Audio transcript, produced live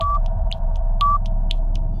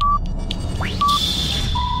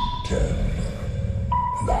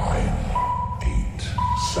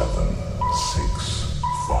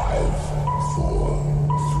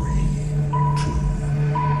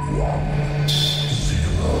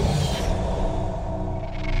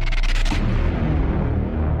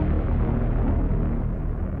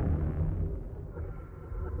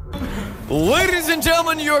Ladies and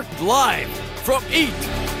gentlemen, you're live from Eat,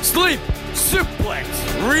 Sleep, Suplex,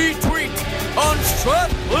 Retweet on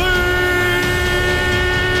Stratford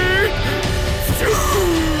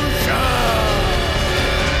Fusion!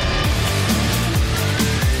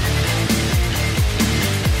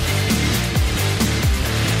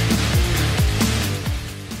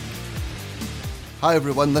 Hi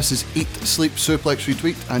everyone, this is Eat, Sleep, Suplex,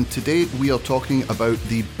 Retweet, and today we are talking about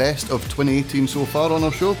the best of 2018 so far on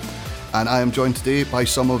our show. And I am joined today by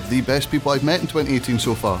some of the best people I've met in 2018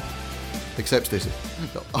 so far. Except Stacey.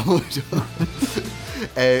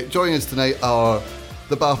 Joining us tonight are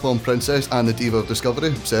the Bathlon Princess and the Diva of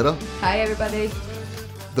Discovery, Sarah. Hi everybody.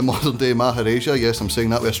 The modern day Maharaja, yes I'm saying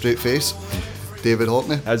that with a straight face, David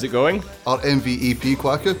Hockney. How's it going? Our MVP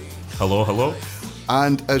Quacker. Hello, hello.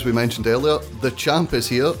 And as we mentioned earlier, the champ is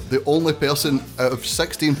here, the only person out of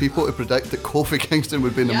 16 people to predict that Kofi Kingston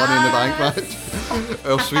would be in the Money in the Bank match.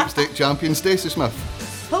 Our sweepstake champion, Stacey Smith.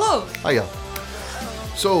 Hello. Hiya.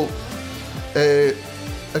 So,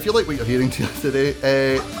 if you like what you're hearing today,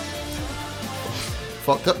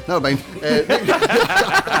 fucked up, never mind.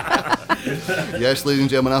 Yes, ladies and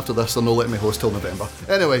gentlemen, after this they're not letting me host till November.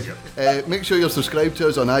 Anyway, make sure you're subscribed to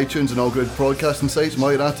us on iTunes and all good podcasting sites. And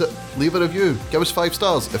while you're at it, leave a review. Give us 5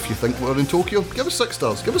 stars. If you think we're in Tokyo, give us 6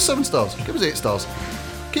 stars. Give us 7 stars. Give us 8 stars.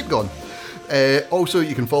 Keep going. Also,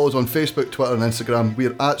 you can follow us on Facebook, Twitter and Instagram.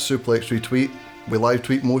 We're at Suplex Retweet. We live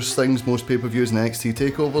tweet most things, most pay-per-views and NXT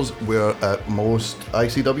takeovers. We're at most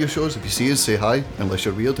ICW shows. If you see us, say hi, unless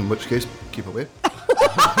you're weird, in which case, keep away.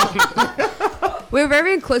 We're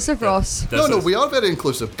very inclusive, Ross. No, we are very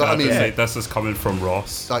inclusive. But I mean, this is coming from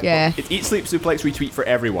Ross. Yeah. It's Eat, Sleep, Suplex, Retweet for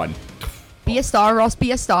everyone. Be a star, Ross,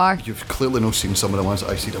 be a star. You've clearly not seen some of the ones at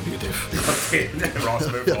ICW, Dave. Ross,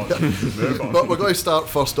 move on. Move on. But we're going to start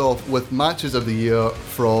first off with matches of the year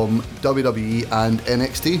from WWE and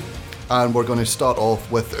NXT. And we're going to start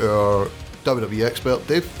off with our WWE expert,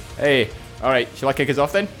 Dave. Hey, alright, shall I kick us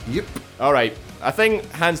off then? Yep. Alright, I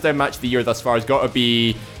think hands down match of the year thus far has got to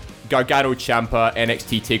be Gargano Ciampa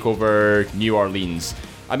NXT TakeOver New Orleans.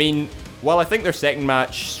 I mean, while I think their second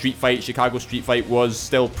match, Chicago Street Fight, was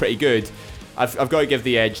still pretty good, I've got to give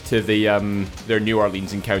the edge to their New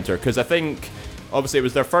Orleans encounter, because I think, obviously, it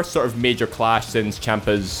was their first sort of major clash since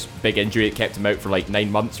Ciampa's big injury. It kept him out for like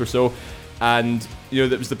 9 months or so, and you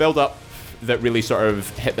know, it was the build-up that really sort of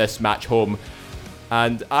hit this match home.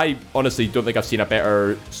 And I honestly don't think I've seen a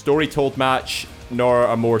better story-told match, nor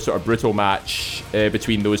a more sort of brutal match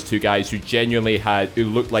between those two guys who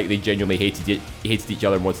looked like they genuinely hated each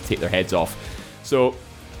other and wanted to take their heads off. So,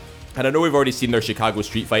 and I know we've already seen their Chicago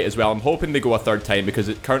Street Fight as well. I'm hoping they go a third time because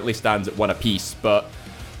it currently stands at 1 apiece. But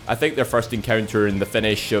I think their first encounter in the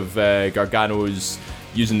finish of Gargano's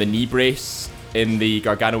using the knee brace in the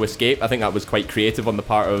Gargano escape, I think that was quite creative on the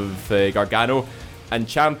part of Gargano. And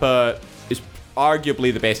Ciampa is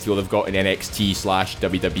arguably the best heel they've got in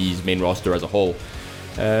NXT/WWE's main roster as a whole.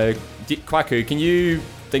 Kwaku, can you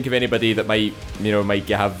think of anybody that might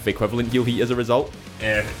have equivalent heel heat as a result?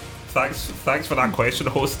 Thanks for that question,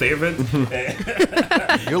 host David.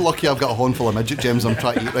 You're lucky I've got a horn full of midget gems I'm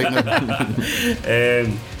trying to eat right now.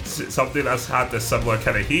 Something that's had this similar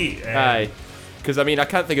kind of heat. Aye. Because I mean, I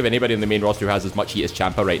can't think of anybody in the main roster who has as much heat as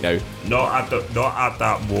Ciampa right now. Not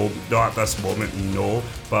at this moment, no.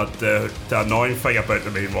 But the annoying thing about the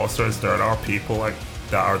main roster is there are people like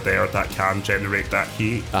that are there that can generate that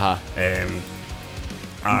heat, and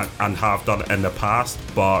have done it in the past.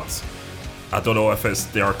 But I don't know if it's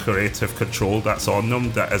their creative control that's on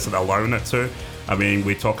them that isn't allowing it to. I mean, I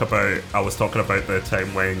was talking about the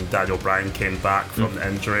time when Daniel Bryan came back from the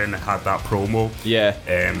injury and had that promo. Yeah.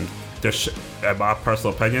 In my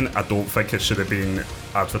personal opinion, I don't think it should have been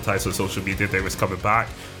advertised on social media that he was coming back.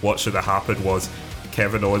 What should have happened was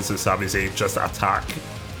Kevin Owens and Sami Zayn just attack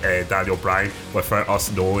Daniel Bryan without us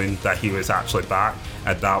knowing that he was actually back,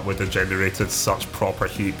 and that would have generated such proper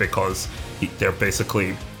heat because they're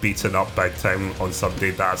basically beating up big time on somebody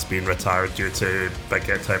that's been retired due to big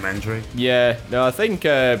time injury. Yeah, no, I think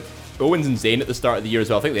Owens and Zayn at the start of the year as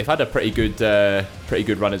well, I think they've had a pretty good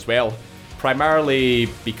run as well. Primarily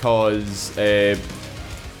because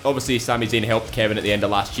obviously Sami Zayn helped Kevin at the end of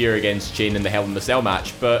last year against Shane in the Hell in the Cell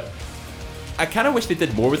match, but I kind of wish they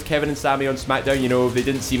did more with Kevin and Sami on SmackDown. You know, they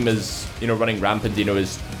didn't seem as, you know, running rampant, you know,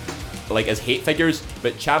 as hate figures.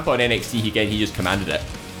 But Ciampa on NXT, he just commanded it.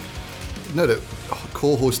 Now that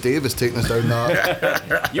co-host Dave is taking us down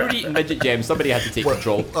that. You were eating midget gems. Somebody had to take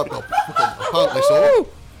control. Apparently so.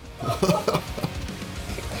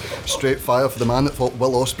 Straight fire for the man that thought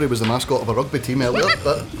Will Ospreay was the mascot of a rugby team earlier,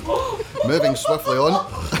 but moving swiftly on.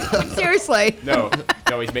 Seriously? No,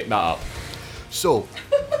 he's making that up. So,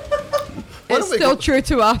 It's still true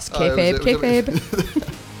to us. Kayfabe,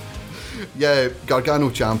 kayfabe. Yeah, Gargano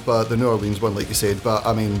Ciampa, the New Orleans one, like you said, but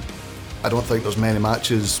I mean, I don't think there's many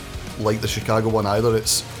matches like the Chicago one either. I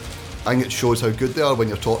think it shows how good they are when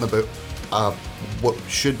you're talking about what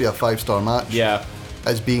should be a 5-star match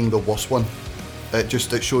as being the worst one. It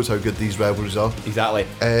shows how good these rivalries are. Exactly.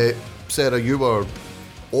 Sarah, you were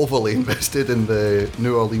overly invested in the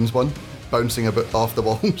New Orleans one, bouncing about off the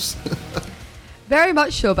walls. Very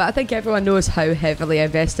much so, but I think everyone knows how heavily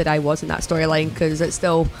invested I was in that storyline because it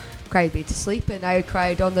still cried me to sleep, and I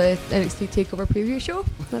cried on the NXT TakeOver preview show.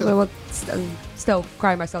 I'm still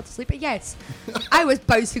crying myself to sleep. But yes, I was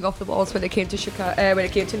bouncing off the walls when it came to Chicago, when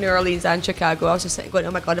it came to New Orleans and Chicago. I was just sitting going,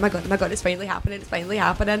 oh my god, it's finally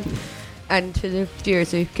happening. And to the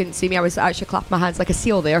viewers who couldn't see me, I was actually clapping my hands like a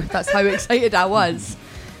seal there. That's how excited I was.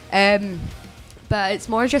 But it's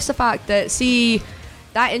more just the fact that, see,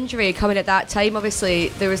 that injury coming at that time, obviously,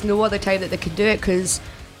 there was no other time that they could do it because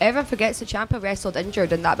everyone forgets that Ciampa wrestled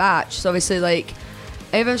injured in that match. So obviously, like,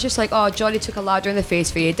 everyone's just like, oh, Johnny took a ladder in the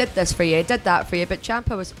face for you, did this for you, did that for you. But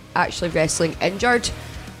Ciampa was actually wrestling injured,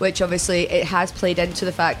 which obviously it has played into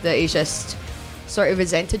the fact that he's just sort of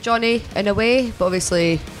resented Johnny in a way. But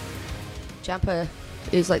obviously, Ciampa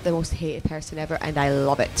is like the most hated person ever, and I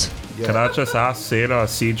love it. Yeah. Can I just ask Sarah,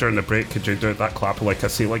 see during the break, could you do that clap like a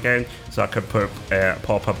seal again so I could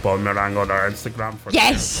pop a boomerang on our Instagram?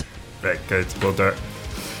 Yes! Right, good, we'll do it.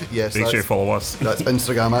 Yes, make sure you follow us. That's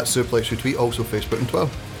Instagram at Suplex Retweet, also Facebook and Twitter.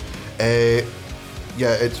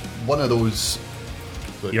 Yeah, it's one of those.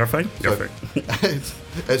 You're fine.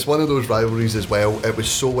 It's one of those rivalries as well. It was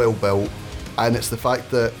so well built, and it's the fact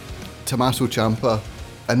that Tommaso Ciampa,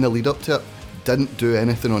 in the lead up to it, didn't do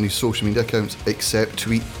anything on his social media accounts except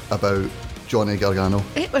tweet about Johnny Gargano.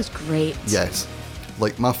 It was great. Yes.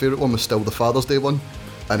 Like, my favourite one was still the Father's Day one,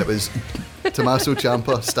 and it was Tommaso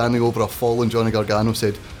Ciampa standing over a fallen Johnny Gargano,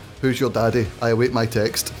 said, "Who's your daddy? I await my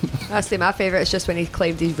text." Honestly, my favourite is just when he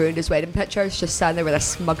claimed he'd ruined his wedding pictures, just standing there with a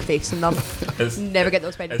smug face in them. Never get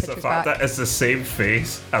those wedding pictures back. It's the fact that it's the same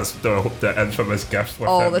face as the infamous gift with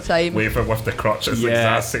all him the time waving with the crutch. It's the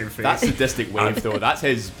exact same face. That sadistic wave though, that's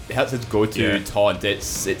his go-to taunt.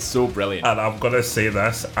 It's so brilliant. And I'm gonna say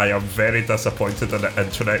this, I am very disappointed in the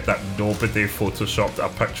internet that nobody photoshopped a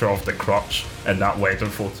picture of the crutch in that wedding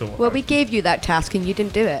photo. Well, we gave you that task and you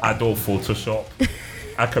didn't do it. I don't Photoshop.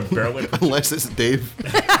 I can barely. Unless it's Dave.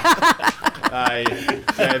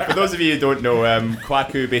 For those of you who don't know,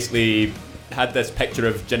 Kwaku basically had this picture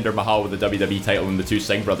of Jinder Mahal with the WWE title and the two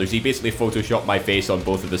Singh brothers. He basically photoshopped my face on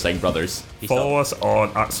both of the Singh brothers. Follow us on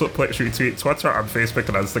 @Suplex Retweet, Twitter and Facebook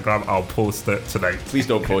and Instagram. I'll post it tonight. Please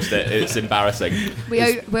don't post it. It's embarrassing.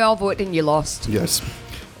 We all voted and you lost. Yes.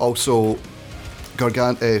 Also,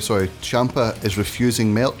 Ciampa is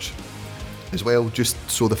refusing merch as well, just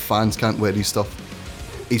so the fans can't wear his stuff.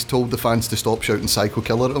 He's told the fans to stop shouting "Psycho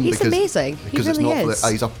Killer" at him. He's amazing. Because he really it's not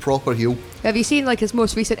is. he's a proper heel. Have you seen like his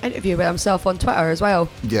most recent interview with himself on Twitter as well?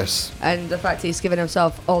 Yes. And the fact he's given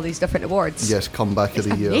himself all these different awards. Yes, comeback of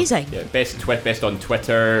the year. Amazing. Yeah, best on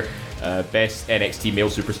Twitter, best NXT male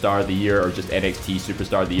superstar of the year, or just NXT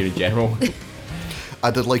superstar of the year in general.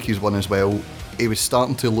 I did like his one as well. He was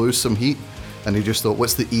starting to lose some heat, and he just thought,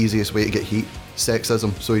 what's the easiest way to get heat?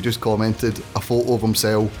 Sexism. So he just commented a photo of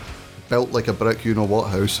himself built like a brick you-know-what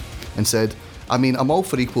house and said, I mean, I'm all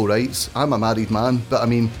for equal rights. I'm a married man, but I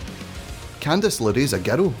mean, Candice LeRae's a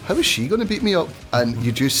girl. How is she going to beat me up? And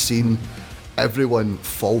you just seen everyone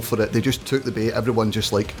fall for it. They just took the bait. Everyone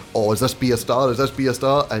just like, oh, is this be a star? Is this be a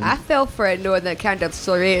star? And I fell for it knowing that Candice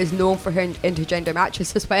LeRae is known for her intergender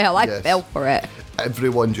matches as well. I fell for it.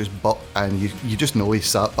 Everyone just and you just know he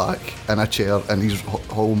sat back in a chair and he's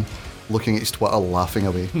home looking at his Twitter laughing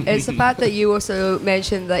away. It's the fact that you also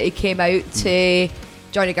mentioned that he came out to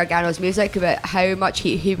Johnny Gargano's music, about how much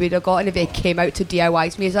he would have gotten if he came out to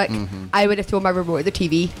DIY's music. Mm-hmm. I would have thrown my remote at the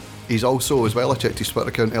TV. He's also, as well, I checked his Twitter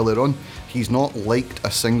account earlier on, he's not liked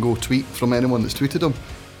a single tweet from anyone that's tweeted him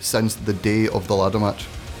since the day of the ladder match.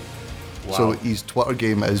 Wow. So his Twitter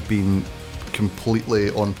game has been completely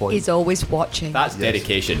on point. He's always watching. That's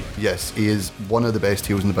dedication. Yes, he is one of the best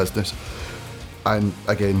heels in the business. And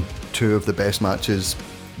again, two of the best matches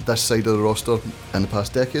this side of the roster in the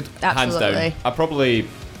past decade. Absolutely. Hands down. Probably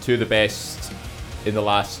two of the best in the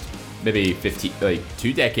last maybe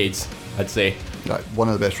 2 decades, I'd say. Right, one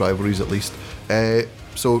of the best rivalries at least.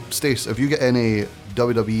 So, Stace, have you got any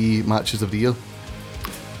WWE matches of the year?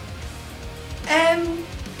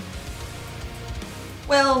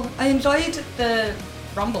 Well, I enjoyed the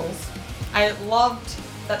Rumbles. I loved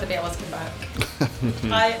that the Bellas came back.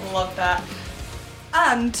 I loved that.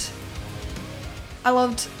 And I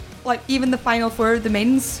loved, like, even the Final Four, the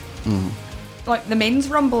men's. like the men's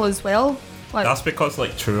rumble as well. Like, That's because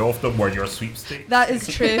like 2 of them were your sweepstakes. that is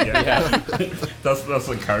true. Yeah. That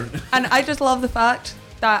doesn't count. And I just love the fact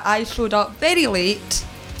that I showed up very late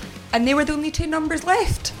and they were the only 2 numbers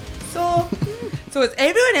left. So it's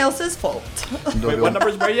everyone else's fault. No, Wait, no. what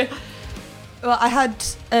numbers were you? Well, I had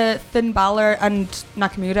Finn Balor and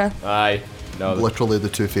Nakamura. Aye. No. Literally the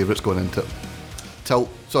 2 favourites going into it.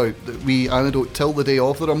 We anecdote till the day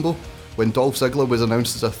of the Rumble, when Dolph Ziggler was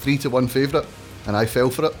announced as a 3-1 favourite, and I fell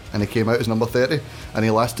for it, and he came out as number 30, and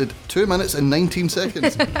he lasted 2 minutes and 19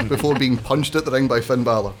 seconds before being punched at the ring by Finn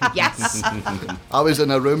Balor. Yes. I was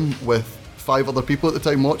in a room with 5 other people at the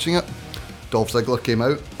time watching it. Dolph Ziggler came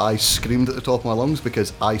out. I screamed at the top of my lungs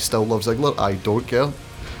because I still love Ziggler. I don't care.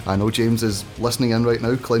 I know James is listening in right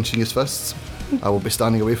now, clenching his fists. I will be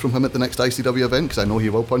standing away from him at the next ICW event because I know he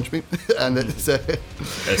will punch me. And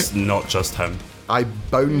It's not just him. I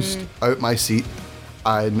bounced out my seat,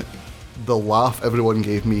 and the laugh everyone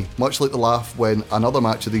gave me, much like the laugh when another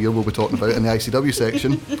match of the year we'll be talking about in the ICW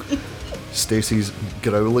section, Stacey's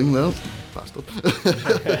growling there. Bastard.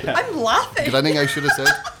 I'm laughing. Grinning, I should have said.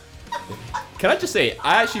 Can I just say,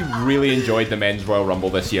 I actually really enjoyed the men's Royal Rumble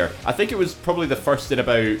this year. I think it was probably the first since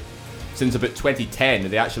about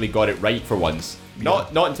 2010 they actually got it right for once.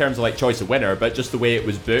 Not in terms of like choice of winner, but just the way it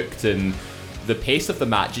was booked and the pace of the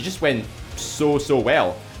match. It just went so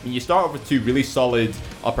well. I mean, you start off with 2 really solid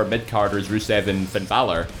upper mid-carders, Rusev and Finn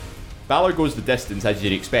Balor. Balor goes the distance as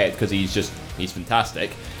you'd expect because he's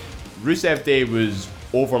fantastic. Rusev Day was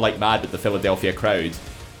over like mad with the Philadelphia crowd.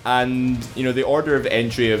 And, the order of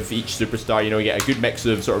entry of each superstar, you get a good mix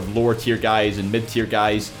of sort of lower tier guys and mid tier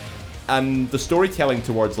guys. And the storytelling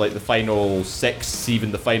towards like the final 6,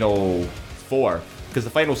 even the final 4. Because the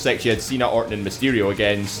final 6, you had Cena, Orton and Mysterio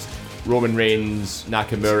against Roman Reigns,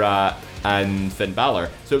 Nakamura and Finn Balor.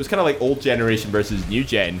 So it was kind of like old generation versus new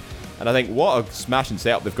gen. And I think what a smashing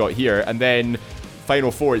setup they've got here. And then final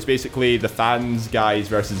 4, it's basically the fans guys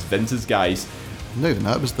versus Vince's guys. Not even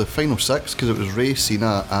that, it was the final 6 because it was Rey,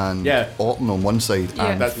 Cena and Orton on one side, Yeah.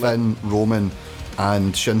 and Finn, Roman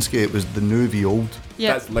and Shinsuke. It was the new v old.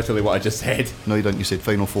 Yeah. That's literally what I just said. No, you didn't. You said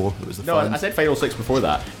final 4. It was the No, fans. I said final 6 before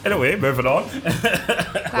that. Anyway, moving on.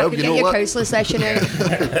 I Well, could you get know your what? counselling session out.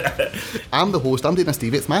 I'm the host. I'm Dana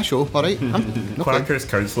Stevie. It's my show. All right. Okay. Quacker's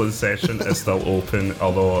counselling session is still open,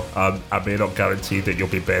 although I may not guarantee that you'll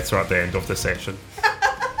be better at the end of the session.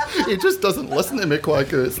 He just doesn't listen to me,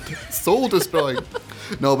 Quacker. It's soul destroying.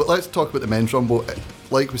 No, but let's talk about the men's Rumble.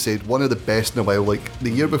 Like we said, one of the best in a while. Like the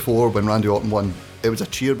year before when Randy Orton won, it was a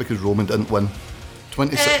cheer because Roman didn't win.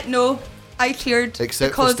 26 No, I cheered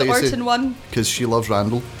Except for because Stacey. Orton won. because she loves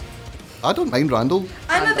Randall. I don't mind Randall.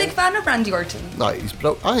 I'm a big fan of Randy Orton. Nah, I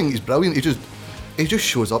think he's brilliant. He just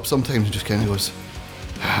shows up sometimes and just kind of goes,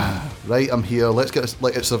 right, I'm here. Let's get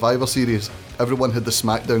like at Survivor Series. Everyone had the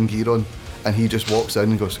SmackDown gear on, and he just walks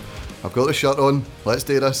in and goes, I've got the shirt on. Let's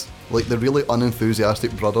do this. Like the really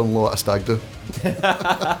unenthusiastic brother-in-law at a stag do.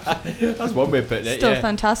 That's one way of putting it, Still yeah.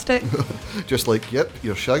 fantastic. Just like, yep,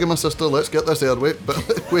 you're shagging my sister. Let's get this airway.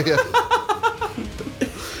 But we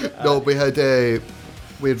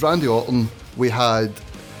had Randy Orton. We had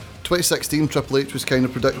 2016 Triple H was kind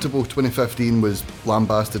of predictable. 2015 was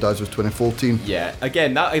lambasted, as was 2014. Yeah,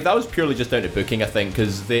 again, that was purely just down to booking, I think,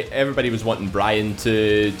 because everybody was wanting Bryan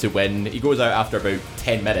to win. He goes out after about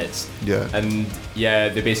 10 minutes. Yeah. And yeah,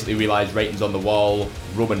 they basically realised writing's on the wall,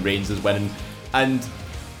 Roman Reigns is winning. And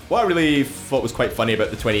what I really thought was quite funny about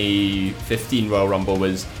the 2015 Royal Rumble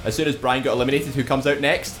was as soon as Bryan got eliminated, who comes out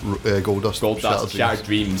next? Goldust. Shattered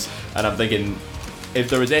Dreams. And I'm thinking, if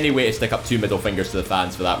there was any way to stick up 2 middle fingers to the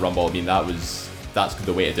fans for that Rumble, I mean, that's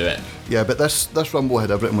the way to do it. Yeah, but this Rumble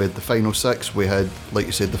had everything. We had the final 6. We had, like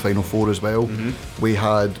you said, the final 4 as well. Mm-hmm. We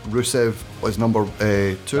had Rusev as number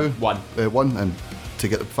 2. 1. And to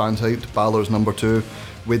get the fans hyped, Balor's number 2.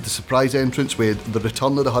 We had the surprise entrance. We had the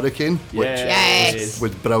return of the Hurricane, which Yes.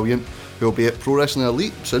 was brilliant. Who'll be at Pro Wrestling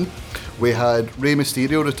Elite soon. We had Rey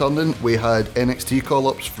Mysterio returning. We had NXT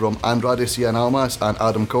call-ups from Andrade Cien Almas and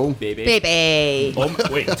Adam Cole. Baby.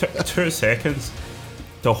 Wait, 2 seconds.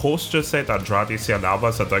 The host just said Andrade Cien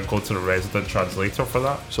Almas, and then go to the resident translator for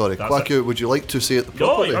that. Sorry, That's Quackio, it. would you like to say it No,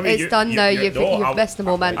 properly? I mean, It's done now. You've I'm- missed the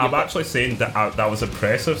moment. I'm actually saying that was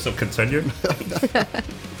impressive, so continue.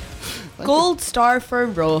 Gold star for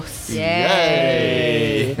Ross.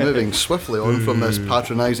 Yay. Moving swiftly on from this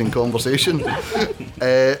patronising conversation.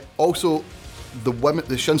 Also, the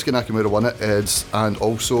Shinsuke Nakamura won it, and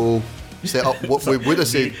also set up what we would have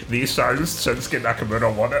said. These sounds, Shinsuke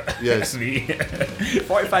Nakamura won it. Yes. It's me.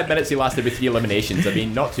 45 minutes he lasted with 3 eliminations. I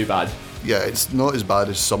mean, not too bad. Yeah, it's not as bad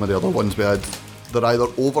as some of the other ones we had. They're either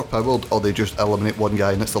overpowered or they just eliminate one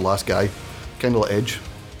guy and it's the last guy. kind of like Edge.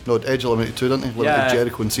 No, Edge eliminated 2, didn't he? Eliminated Yeah.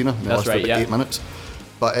 Jericho and Cena. And they That's lasted right, about yeah. 8 minutes.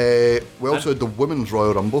 But we also had the Women's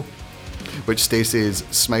Royal Rumble, which Stacey is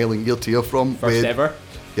smiling ear to ear from. First with, ever.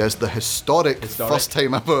 Yes, the historic first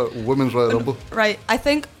time ever Women's Royal Rumble. Right, I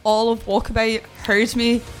think all of Walkabout heard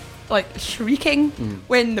me like shrieking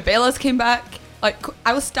when the Bellas came back. Like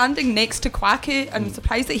I was standing next to Quacky and I'm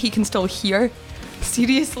surprised that he can still hear.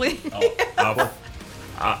 Seriously.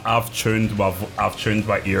 I've tuned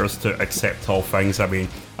my ears to accept all things. I mean,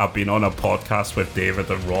 I've been on a podcast with David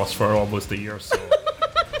and Ross for almost a year, so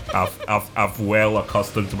I've well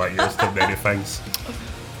accustomed my ears to many things.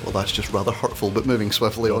 Well, that's just rather hurtful, but moving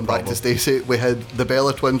swiftly on back to problem. Stacey, we had the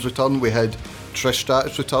Bella Twins return, we had Trish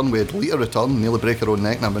Stratus return, we had Lita return, nearly break her own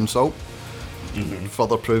neck in a moonsault.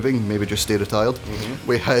 Further proving, maybe just stay retired.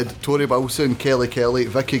 We had Tori Wilson, Kelly Kelly,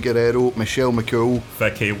 Vicky Guerrero, Michelle McCool.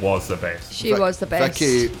 Vicky was the best. She was the best.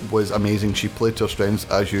 Vicky was amazing. She played to her strengths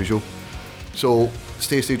as usual. So,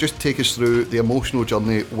 Stacey, just take us through the emotional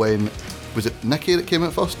journey when, was it Nikki that came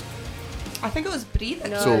out first? I think it was Brie that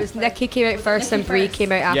No, So- it was Nikki came out first Nikki and Brie first.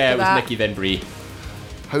 came out after Yeah, it was that. Nikki then Brie.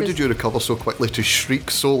 How did you recover so quickly to shriek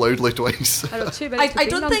so loudly twice? I, don't know, 2 I, minutes I between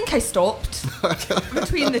don't them. think I stopped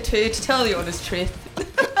between the two, to tell the honest truth.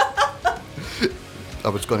 I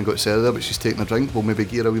was going to go to Sarah there, but she's taking a drink. We'll maybe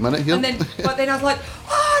give her a wee minute here. But then I was like,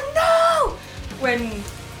 oh no! When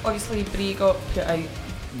obviously Brie got put out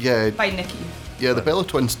yeah, by Nikki. yeah, the Bella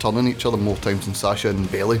Twins turning each other more times than Sasha and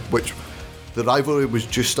Bailey, which the rivalry was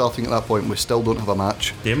just starting at that point. We still don't have a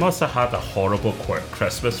match. They must have had a horrible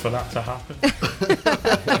Christmas for that to happen.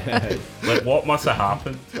 Like, what must have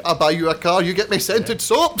happened? I buy you a car, you get me scented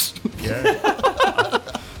soaps. Yeah.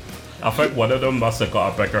 I think one of them must have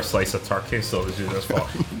got a bigger slice of turkey, so she just thought,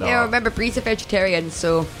 nah. Yeah, remember Brie's a vegetarian,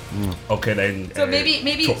 so Okay, then. So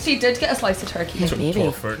maybe she did get a slice of turkey.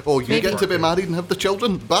 maybe. Oh, you get to be married and have the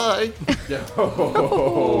children. Bye.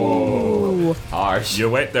 Harsh. You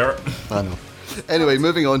went there. I know. Anyway,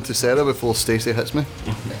 moving on to Sarah before Stacey hits me.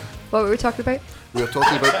 What were we talking about? We were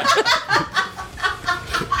talking about.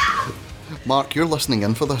 Mark, you're listening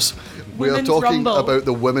in for this. We are Women's talking Rumble. about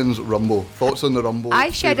the Women's Rumble. Thoughts on the Rumble? I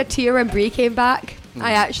shed a tear when Brie came back.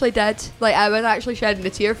 I actually did. Like, I was actually shedding a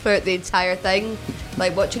tear throughout the entire thing.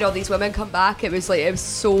 Like, watching all these women come back, it was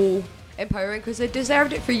so empowering because they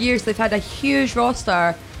deserved it for years. They've had a huge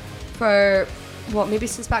roster for, maybe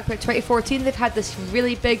since back about 2014. They've had this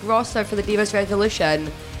really big roster for the Divas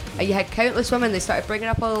Revolution. And you had countless women. They started bringing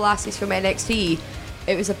up all the lassies from NXT.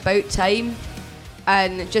 It was about time.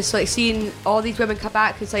 And just like seeing all these women come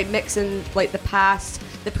back, it's like mixing like the past,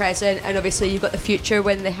 the present, and obviously you've got the future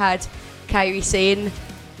when they had Kairi Sane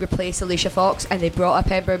replace Alicia Fox and they brought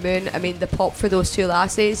up Ember Moon. I mean, the pop for those two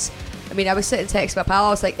lassies. I mean, I was sitting texting my pal, I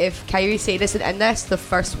was like, if Kairi Sane isn't in this, the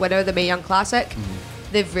first winner of the Mae Young Classic,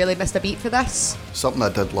 they've really missed a beat for this. Something I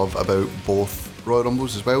did love about both Royal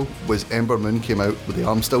Rumbles as well was Ember Moon came out with the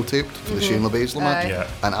arm still taped for the Shayna Baszler match, Yeah.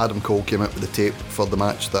 and Adam Cole came out with the tape for the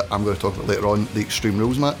match that I'm going to talk about later on, the Extreme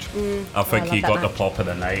Rules match. I think love he that got the match. pop of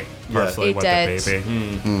the night, personally, He with did. the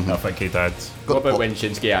baby. I think he did. Got What the about pop- when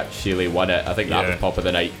Shinsuke actually won it? I think that Yeah. was pop of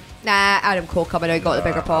the night. Nah, Adam Cole coming out got the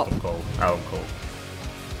bigger pop. Adam Cole.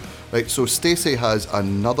 Right, so Stacey has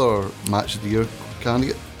another match of the year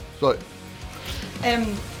candidate. Sorry.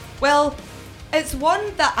 Well, it's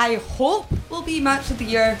one that I hope will be match of the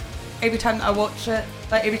year every time that I watch it.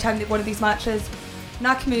 Like every time that one of these matches,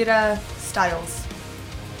 Nakamura Styles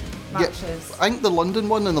matches. I think the London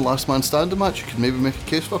one and the Last Man Standing match you could maybe make a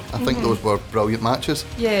case for. I think those were brilliant matches.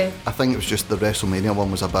 Yeah, I think it was just the WrestleMania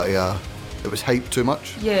one was a bit it was hyped too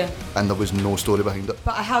much yeah. and there was no story behind it.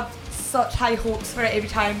 But I have such high hopes for it every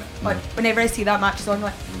time. Like whenever I see that match on,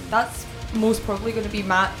 like that's most probably going to be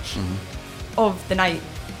match of the night.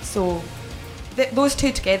 So those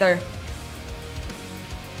two together,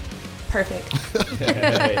 perfect.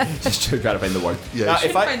 Just trying to find the word. Yeah, Now, it's-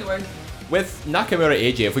 if I, Find the word. with Nakamura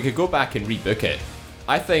AJ, if we could go back and rebook it,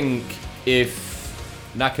 I think if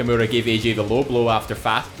Nakamura gave AJ the low blow after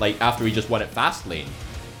after he just won at Fastlane,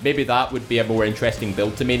 maybe that would be a more interesting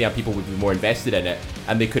build to Mania. People would be more invested in it,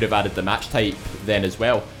 and they could have added the match type then as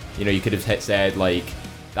well. You know, you could have said like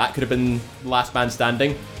that could have been Last Man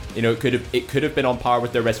Standing. You know, it could have been on par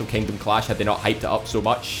with their Wrestle Kingdom clash had they not hyped it up so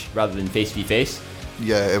much rather than face v face.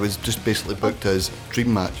 Yeah, it was just basically booked as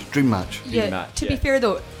dream match. Yeah. match, To yeah. be fair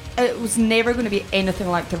though, it was never going to be anything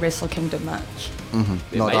like the Wrestle Kingdom match.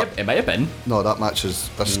 It No, might have been. No, that match is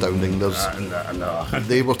astounding. There's No.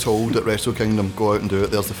 they were told at Wrestle Kingdom, go out and do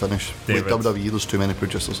it, there's the finish. With David. WWE, there's too many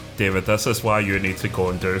producers. David, this is why you need to go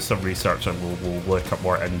and do some research, and we'll look at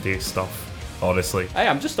more indie stuff. honestly. Hey,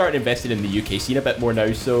 I'm just starting investing in the UK scene a bit more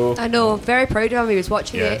now, so I know, very proud of him. He was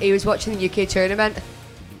watching Yeah. it. He was watching the UK tournament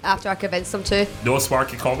after I convinced him to. No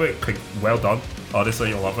Sparky comment, well done. Honestly,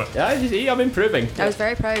 you'll love it. yeah, you see, I'm improving. I was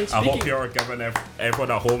very proud. I hope you're giving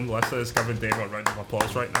everyone at home listeners giving Dave a round of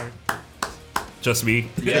applause right now. Just me.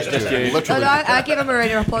 Yeah, just you. Oh, Literally. no, I gave him a round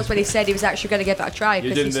of applause when he said he was actually going to give it a try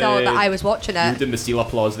because did he saw the- that I was watching You're it. doing the seal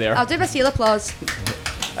applause there. I'll do my seal applause.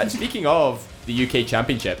 And speaking of the UK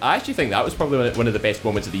Championship, I actually think that was probably one of the best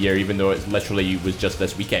moments of the year, even though it literally was just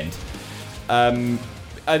this weekend. And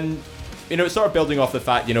you know, it's sort of building off the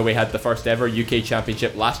fact, you know, we had the first ever UK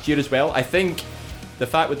Championship last year as well. I think the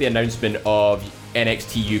fact with the announcement of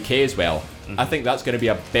NXT UK as well, I think that's going to be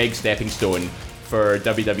a big stepping stone for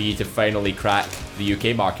WWE to finally crack the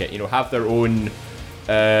UK market. You know, have their own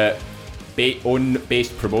own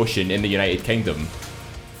based promotion in the United Kingdom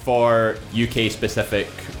for a UK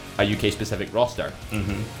specific roster.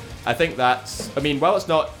 I think that's, I mean, while it's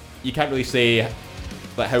not, you can't really say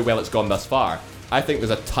like how well it's gone thus far. I think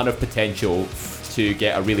there's a ton of potential to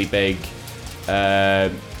get a really big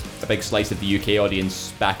slice of the UK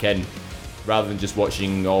audience back in, rather than just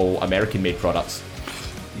watching all American-made products.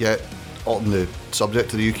 Yeah, on the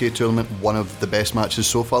subject of the UK tournament, one of the best matches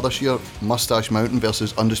so far this year, Mustache Mountain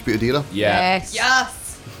versus Undisputed Era. Yeah, Yes.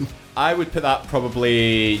 Yes. I would put that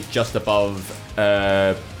probably just above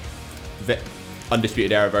the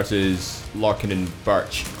Undisputed Era versus Larkin and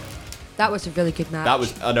Birch. That was a really good match. That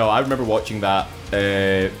was, I know, I remember watching that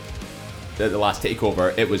the last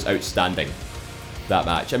takeover. It was outstanding, that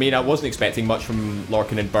match. I mean, I wasn't expecting much from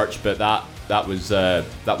Larkin and Birch, but that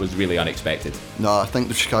was really unexpected. No, I think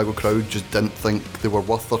the Chicago crowd just didn't think they were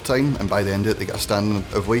worth their time, and by the end of it, they got a standing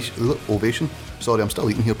ovation. Sorry, I'm still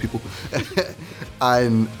eating here, people.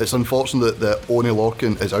 And it's unfortunate that Oney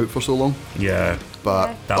Larkin is out for so long, Yeah.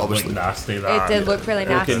 but That obviously, looked nasty. It That. did look really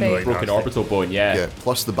Broken, nasty. broken orbital bone, yeah. yeah.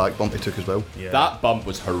 Plus the back bump he took as well. Yeah. That bump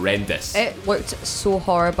was horrendous. It looked so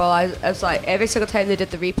horrible. I was like, every single time they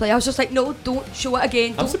did the replay, I was just like, no, don't show it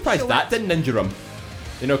again. I'm Don't surprised show that it. didn't injure him.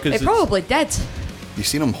 You know, because It probably did. You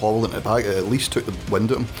seen him hobble into the back, it at least took the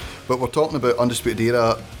wind out of him. But we're talking about Undisputed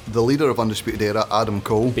Era, the leader of Undisputed Era, Adam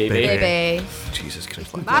Cole. baby. Baby. Jesus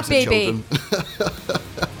Christ, like My blessed baby. children.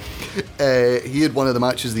 He had one of the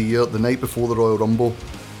matches of the year the night before the Royal Rumble.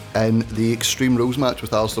 In the Extreme Rules match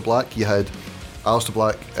with Aleister Black, you had Aleister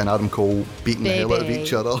Black and Adam Cole beating the hell out of Baby.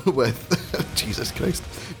 each other with, Jesus Christ,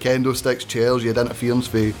 kendo sticks, chairs. You had interference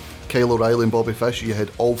for Kyle O'Reilly and Bobby Fish. You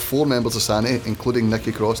had all four members of Sanity, including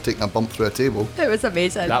Nikki Cross, taking a bump through a table. It was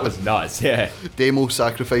amazing. That was nuts, yeah. Damo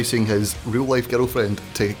sacrificing his real-life girlfriend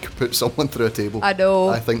to put someone through a table. I know.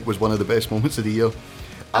 I think was one of the best moments of the year.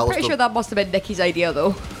 I'm pretty Aleister- sure that must have been Nikki's idea,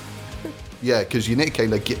 though. Yeah, because you need to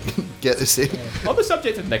kind of get the say. On the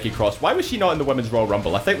subject of Nikki Cross, why was she not in the Women's Royal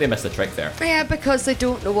Rumble? I think they missed a trick there. Yeah, because they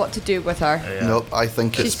don't know what to do with her. Yeah. Nope, I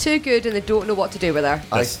think She's it's. too good and they don't know what to do with her.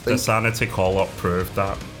 I The think sanity call-up proved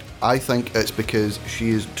that. I think it's because she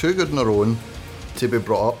is too good on her own to be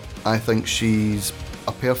brought up. I think she's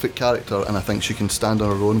a perfect character, and I think she can stand on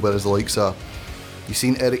her own. Whereas the likes of, you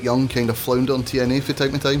seen Eric Young kind of flounder on TNA for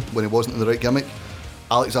time to time when he wasn't in the right gimmick.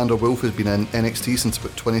 Alexander Wolf has been in NXT since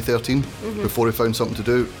about 2013 before he found something to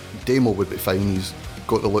do. Damo would be fine. He's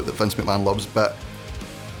got the look that Vince McMahon loves, but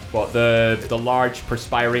What, the large,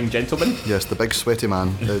 perspiring gentleman? yes, the big sweaty man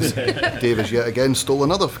is Dave has yet again stole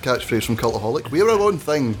another catchphrase from Cultaholic. We're our own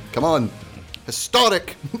thing. Come on.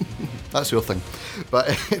 Historic. That's your thing. But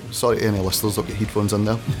sorry to any listeners, I'll get headphones in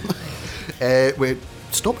there. Wait,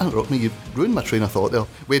 stop interrupting me. You ruined my train of thought there.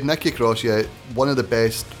 We had Nikki Cross, yeah, one of the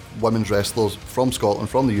best women's wrestlers from Scotland,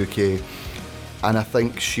 from the UK. And I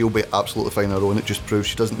think she'll be absolutely fine on her own. It just proves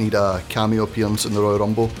she doesn't need a cameo appearance in the Royal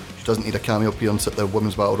Rumble. She doesn't need a cameo appearance at the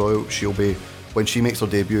Women's Battle Royal. She'll be, when she makes her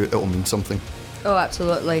debut, it'll mean something. Oh,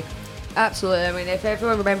 absolutely. Absolutely. I mean, if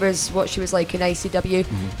everyone remembers what she was like in ICW,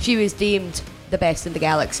 she was deemed the best in the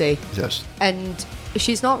galaxy. Yes. And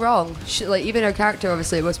she's not wrong. She, like, even her character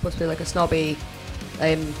obviously was supposed to be like a snobby,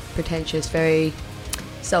 pretentious, very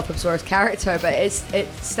self-absorbed character, but it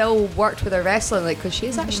still worked with her wrestling, like, because she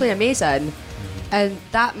is actually amazing. And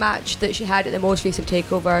that match that she had at the most recent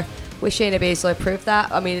takeover with Shayna Baszler proved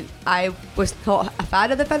that. I mean, I was not a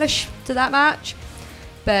fan of the finish to that match,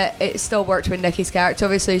 but it still worked with Nikki's character.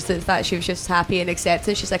 Obviously, it's that she was just happy and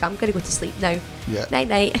accepted. She's like, I'm gonna go to sleep now. Yeah. Night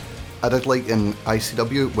night. I did like in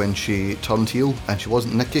ICW when she turned heel and she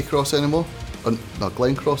wasn't Nikki Cross anymore. No,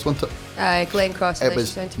 Glenn Cross, wasn't it? Glenn Cross. and It then she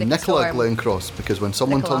was turned to Nikki Nicola Storm. Glenn Cross, because when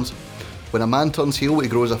someone Nicola. when a man turns heel, he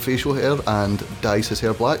grows a facial hair and dyes his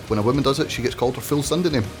hair black. When a woman does it, she gets called her full Sunday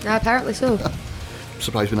name. Apparently so.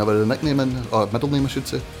 Surprised we never had a nickname in, or a middle name, I should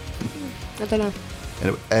say. I don't know.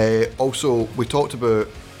 Anyway, also, we talked about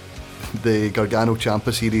the Gargano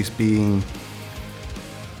Ciampa series being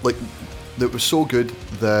like, it was so good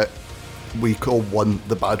that we called one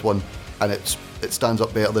the bad one, and it stands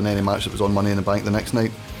up better than any match that was on Money in the Bank the next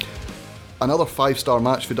night. Another 5-star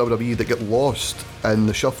match for WWE that got lost in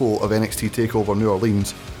the shuffle of NXT TakeOver New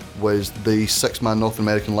Orleans was the 6-man North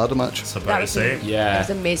American ladder match. It's about to say. That Yeah. was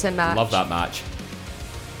an amazing match. Love that match.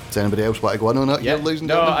 Does anybody else want to go on that? Yeah. Here, ladies and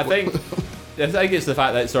No, I gentlemen? think it's the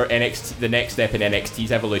fact that it's sort of NXT, the next step in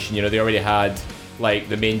NXT's evolution. You know, they already had like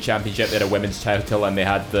the main championship, they had a women's title, and they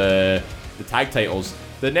had the tag titles.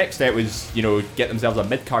 The next step was, you know, get themselves a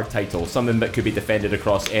mid-card title, something that could be defended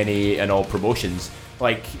across any and all promotions.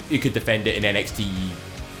 Like, you could defend it in NXT,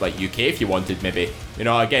 like UK if you wanted, maybe. You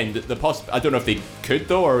know, again, I don't know if they could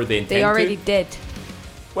though, or they intend to. They already did.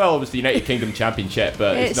 Well, it was the United Kingdom Championship,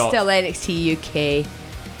 but It's not still NXT UK.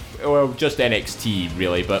 well, just NXT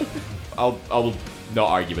really. But I'll not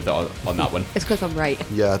argue with it on that one. It's because I'm right.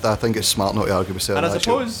 Yeah, I think it's smart not to argue with Sarah. And I actually.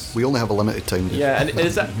 suppose- we only have a limited time. Dude. Yeah, and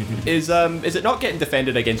is it not getting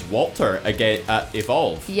defended against Walter again at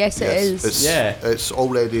Evolve? Yes, it is. It's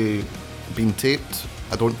already been taped.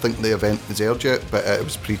 I don't think the event is aired yet, but it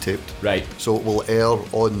was pre-taped. Right. So it will air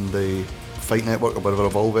on the Fight Network or whatever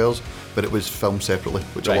Evolve airs, but it was filmed separately,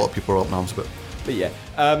 which a Right. lot of people are up in arms about. But yeah,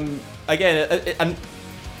 again, an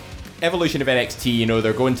evolution of NXT. You know,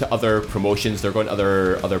 they're going to other promotions, they're going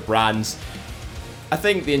to other brands. I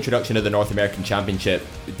think the introduction of the North American Championship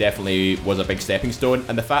definitely was a big stepping stone,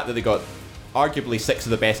 and the fact that they got arguably 6 of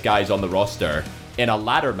the best guys on the roster in a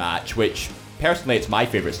ladder match, which personally it's my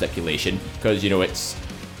favourite stipulation because, you know, it's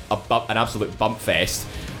an absolute bump fest,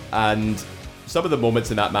 and some of the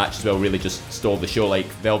moments in that match as well really just stole the show, like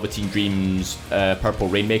Velveteen Dream's Purple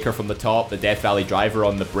Rainmaker from the top, the Death Valley Driver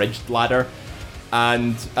on the bridged ladder,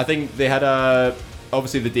 and I think they had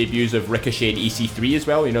obviously the debuts of Ricochet and EC3 as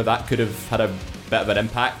well. You know, that could have had a bit of an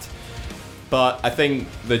impact, but I think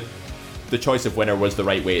the choice of winner was the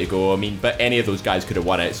right way to go. I mean, but any of those guys could have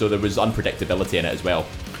won it, so there was unpredictability in it as well.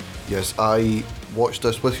 Yes, I watched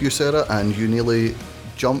this with you, Sarah, and you nearly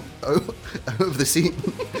jumped out of the seat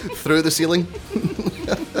through the ceiling.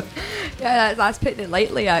 Yeah, that's putting it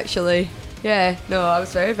lightly, actually. Yeah, no, I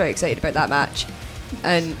was very, very excited about that match.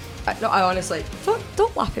 And I honestly,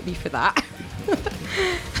 don't laugh at me for that.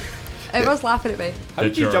 Everyone's laughing at me. How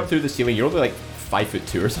did you jump through the ceiling? You're only like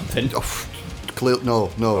 5'2" or something. No.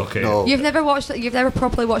 Okay. No. You've never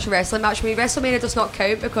properly watched a wrestling match. I mean, WrestleMania does not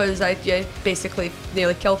count because I basically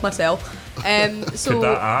nearly killed myself. So Could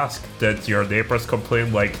I ask, did your neighbours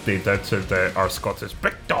complain like they did to our Scottish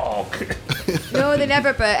big dog? no, they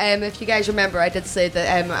never. But if you guys remember, I did say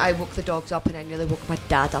that I woke the dogs up and I nearly woke my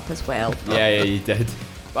dad up as well. Yeah, you did.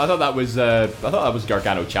 But I thought that was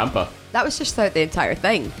Gargano Ciampa. That was just throughout the entire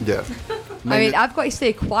thing. Yeah. I mean, I've got to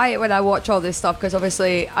stay quiet when I watch all this stuff because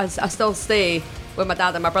obviously I still stay with my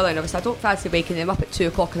dad and my brother, and obviously I don't fancy waking them up at 2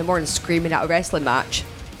 o'clock in the morning screaming at a wrestling match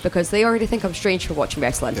because they already think I'm strange for watching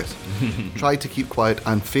wrestling. Yes. Tried to keep quiet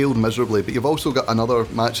and failed miserably, but you've also got another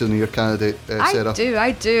match of the year candidate, Sarah.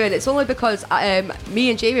 I do, and it's only because me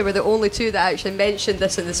and Jamie were the only two that actually mentioned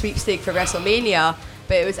this in the sweepstake for WrestleMania,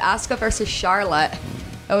 but it was Asuka versus Charlotte.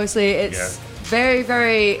 Obviously, it's very,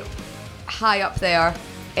 very high up there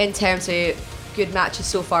in terms of good matches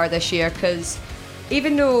so far this year, because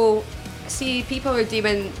even though, people are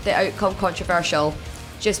deeming the outcome controversial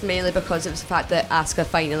just mainly because it was the fact that Asuka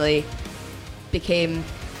finally became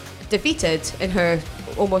defeated in her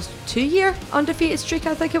almost 2-year undefeated streak,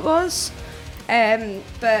 I think it was.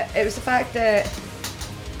 But it was the fact that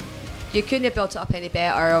you couldn't have built it up any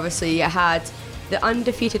better. Obviously, you had the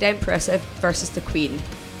undefeated Empress versus the Queen.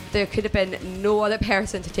 There could have been no other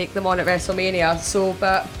person to take them on at WrestleMania.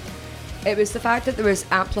 But it was the fact that there was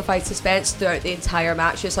amplified suspense throughout the entire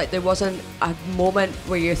match. It's like there wasn't a moment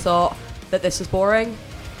where you thought that this was boring,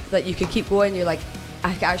 that you could keep going. You're like,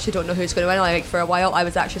 I actually don't know who's going to win. Like for a while, I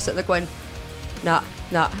was actually sitting there going, nah,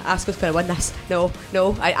 Asuka's going to win this. No,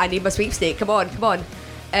 I need my sweepstake. Come on.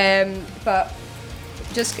 But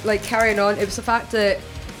just like carrying on, it was the fact that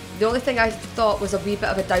the only thing I thought was a wee bit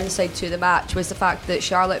of a downside to the match was the fact that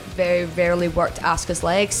Charlotte very rarely worked Asuka's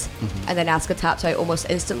legs, and then Asuka tapped out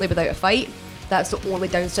almost instantly without a fight. That's the only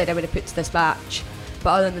downside I would have put to this match. But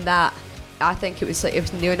other than that, I think it was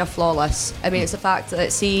near enough flawless. I mean, it's the fact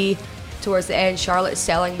that towards the end, Charlotte is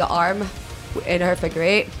selling the arm in her figure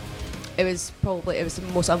 8. It was the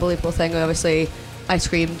most unbelievable thing. And obviously, I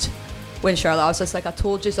screamed when Charlotte. I was just like, I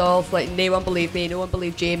told you all. Like, no one believed me. No one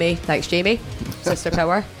believed Jamie. Thanks, Jamie. Sister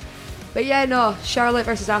power. But yeah, no, Charlotte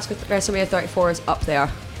versus Asuka at WrestleMania 34 is up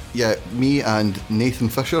there. Yeah, me and Nathan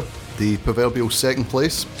Fisher, the proverbial second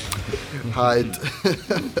place, had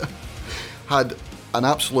had an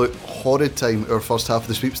absolute horrid time our first half of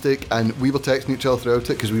the sweepstake, and we were texting each other throughout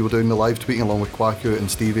it because we were doing the live tweeting along with Quacko and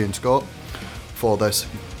Stevie and Scott for this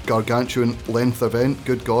gargantuan length event.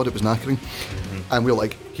 Good God, it was knackering. And we were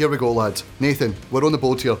like, here we go, lads. Nathan, we're on the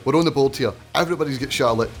board here. Everybody's got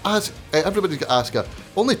Charlotte. Everybody's got Asuka.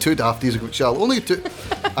 Only 2 dafties have got Charlotte. Only 2.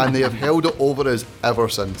 And they have held it over us ever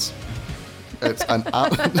since. It's an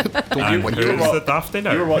And who's the dafty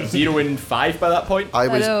now? You were what, 0-5 by that point? I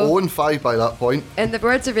was Hello. 0-5 by that point. In the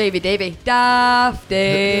words of Ravy Davy,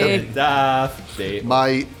 Dafty. Daft.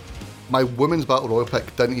 My women's battle royal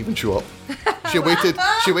pick didn't even show up. She waited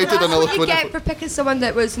another What you 20. get for picking someone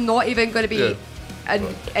that was not even going to be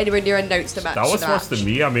anywhere near announced the match. That was worse than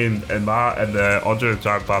me. I mean, in the Andre the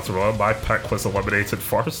Giant Battle Royal, my pick was eliminated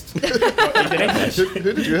first. Who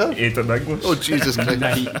did you have? Aiden English. Oh, Jesus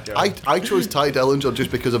Christ. I chose Ty Dillinger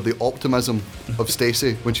just because of the optimism of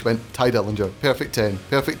Stacey when she went, Ty Dillinger, perfect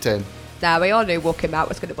 10. Nah, we all knew Walking Matt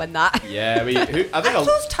was going to win that. Yeah, I think I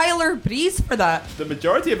chose Tyler Breeze for that. the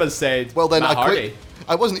majority of us said Well, then Matt I Hardy. quit.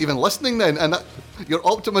 I wasn't even listening then, and your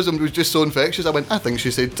optimism was just so infectious. I went, I think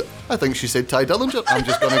she said Ty Dillinger. I'm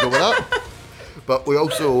just going to go with that. But we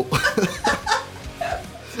also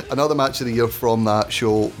another match of the year from that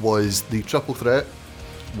show was the triple threat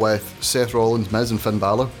with Seth Rollins, Miz, and Finn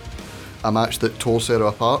Balor. A match that tore Sarah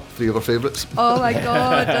apart. 3 of her favourites. Oh my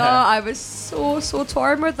god, I was so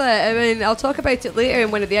torn with it. I mean, I'll talk about it later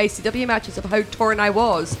in one of the ICW matches of how torn I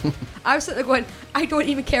was. I was sitting there going, I don't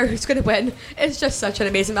even care who's going to win. It's just such an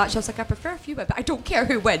amazing match. I was like, I prefer a few, but I don't care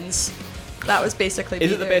who wins. That was basically.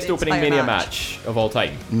 Is it the best opening Mania match of all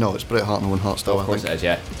time? No, it's Bret Hart and Owen Hart still. Of course I it think. is,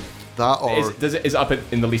 yeah. That or Is it up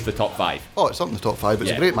in the least the top 5? oh, it's up in the top 5.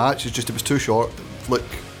 It's Yeah. a great match. It's just it was too short. Look,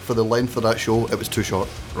 for the length of that show, it was too short.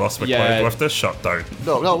 Ross McLeod Yeah. with this shutdown.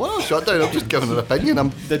 No, we're not shut down. I'm just giving an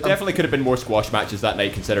opinion. There definitely could have been more squash matches that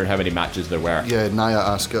night, considering how many matches there were. Yeah, Nia,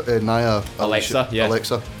 Alexa, yeah.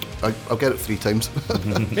 Alexa. I'll get it 3 times.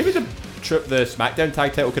 Maybe the SmackDown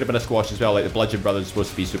tag title could have been a squash as well. Like the Bludgeon Brothers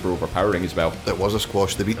supposed to be super overpowering as well. It was a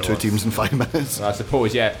squash. They beat 2 teams in 5 minutes. I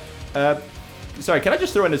suppose, yeah. Sorry, can I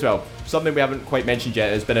just throw in as well something we haven't quite mentioned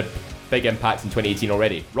yet? Has been a big impact in 2018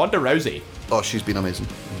 already. Ronda Rousey. Oh, she's been amazing.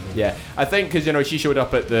 Yeah, I think because she showed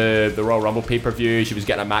up at the Royal Rumble pay-per-view. She was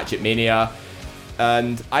getting a match at Mania,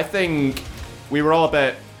 and I think we were all a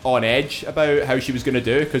bit on edge about how she was going to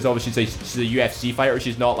do because obviously she's a UFC fighter.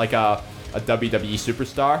 She's not like a WWE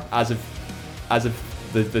superstar as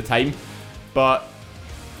of the time, but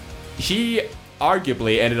she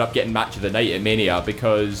arguably ended up getting match of the night at Mania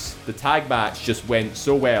because the tag match just went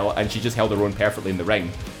so well and she just held her own perfectly in the ring.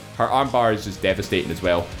 Her armbar is just devastating as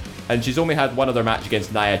well. And she's only had one other match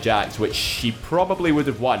against Nia Jax, which she probably would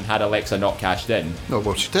have won had Alexa not cashed in. No,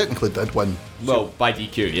 well, she technically did win. Well, by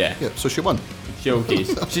DQ, yeah. Yeah, so she won.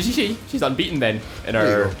 She's unbeaten then in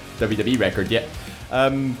There her WWE record, yeah.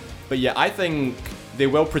 But yeah, I think they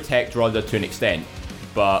will protect Ronda to an extent,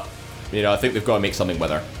 but I think they've got to make something with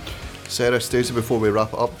her. Sarah, Stacey, before we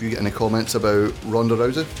wrap it up, do you get any comments about Ronda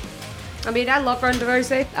Rousey? I mean, I love Ronda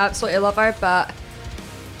Rousey. Absolutely love her, but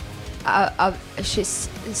she's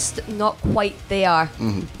not quite there.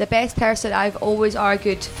 The best person I've always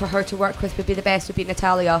argued for her to work with would be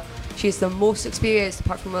Natalya. She's the most experienced,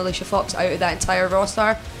 apart from Alicia Fox, out of that entire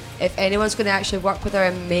roster. If anyone's going to actually work with her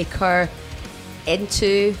and make her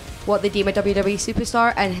into what they deem a WWE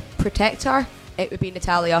superstar and protect her, it would be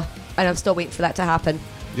Natalya. And I'm still waiting for that to happen.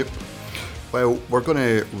 Yep. Well, we're going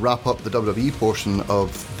to wrap up the WWE portion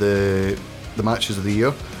of the matches of the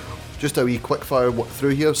year. Just a wee quickfire through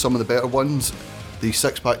here, some of the better ones. The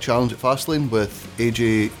 6-pack challenge at Fastlane with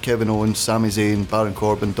AJ, Kevin Owens, Sami Zayn, Baron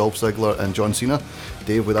Corbin, Dolph Ziggler and John Cena.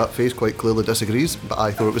 Dave, with that face, quite clearly disagrees, but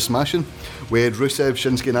I thought it was smashing. We had Rusev,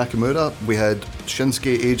 Shinsuke Nakamura. We had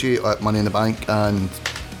Shinsuke, AJ at Money in the Bank and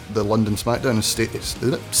the London SmackDown, as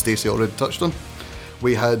Stacey already touched on.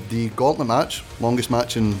 We had the Gauntlet match, longest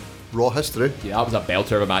match in Raw history. Yeah, that was a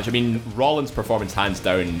belter of a match. I mean, Rollins' performance hands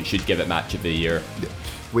down should give it match of the year.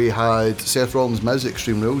 We had Seth Rollins, Miz at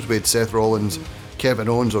Extreme Rules. We had Seth Rollins, Kevin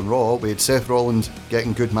Owens on Raw. We had Seth Rollins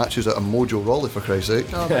getting good matches at a Mojo Rawley, for Christ's sake.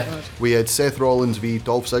 Oh my god. We had Seth Rollins v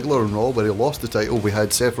Dolph Ziggler on Raw, where he lost the title. We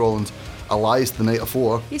had Seth Rollins, Elias the night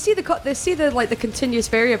before. You see the continuous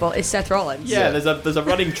variable is Seth Rollins. Yeah, there's a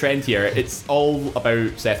running trend here. It's all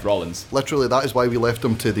about Seth Rollins. Literally, that is why we left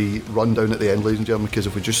him to the rundown at the end, ladies and gentlemen, because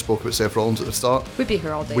if we just spoke about Seth Rollins at the start, We'd be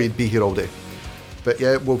here all day. we'd be here all day. But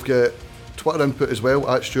yeah, we've got Twitter input as well.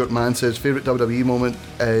 At Stuart Mann says, favourite WWE moment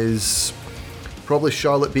is probably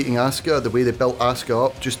Charlotte beating Asuka. The way they built Asuka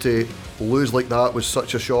up just to lose like that was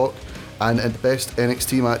such a shock. And the best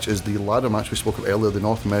NXT match is the ladder match we spoke of earlier, the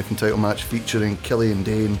North American title match featuring Killian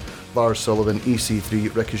Dane, Lars Sullivan,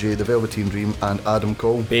 EC3, Ricochet, The Velveteen Dream, and Adam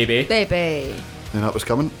Cole. Baby. And that was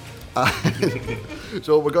coming.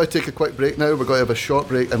 So we're going to take a quick break now. We're going to have a short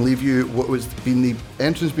break and leave you what was been the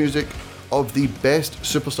entrance music of the best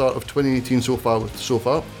superstar of 2018 so far.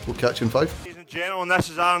 We'll catch you in 5. Ladies and gentlemen,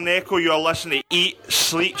 this is Aaron Echo. You're listening to Eat,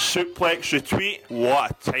 Sleep, Suplex, Retweet.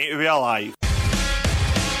 What a time to be alive.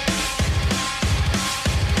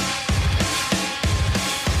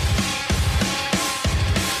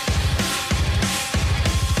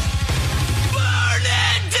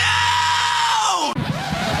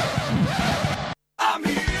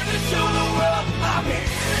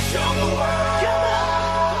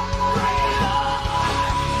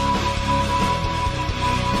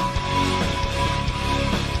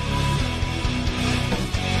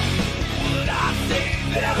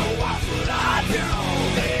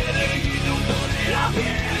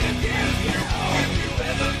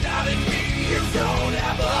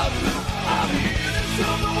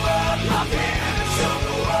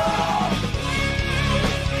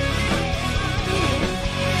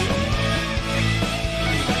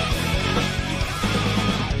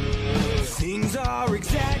 Things are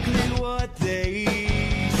exactly what they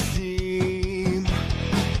seem.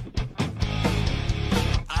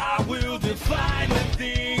 I will define the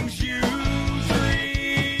things you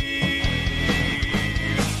dream.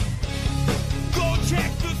 Go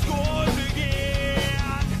check the scores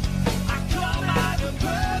again. I come out of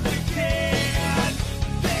perfect hand.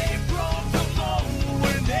 They broke the mold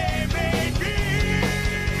when they made me.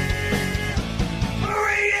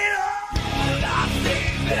 Bring it on! I think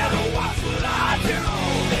better watch what I do.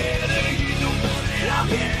 Better you know that I'm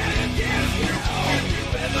here against you. If you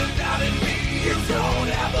ever doubted me, you don't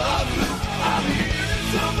have a clue. I'm here to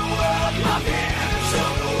show the world. I'm here to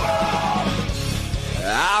show the world.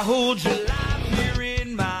 I hold your life here in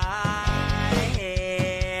my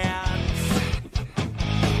hands.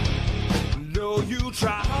 Though you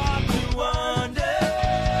try hard to understand,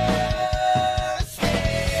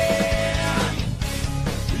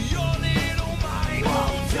 your little mind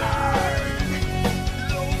won't turn.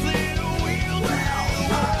 Those little wheels will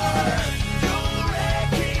turn. You'll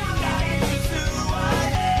recognize just who I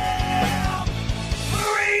am.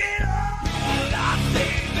 Bring it on! I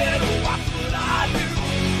think better watch what I do.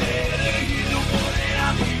 Better you know that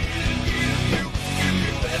I'm here to give you. If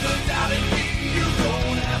you ever doubted me, you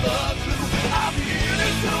don't have a clue. I'm here to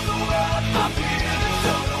show the world. I'm here to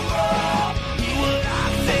show the world. Will I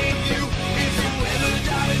save you? If you ever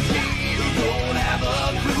doubted me, you don't have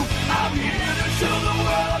a clue. I'm here to show the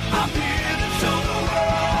world. I'm here to show the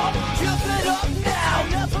world. Jump it up now,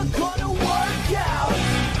 never gonna work out.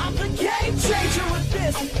 I'm the game changer with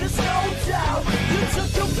this, there's no doubt. You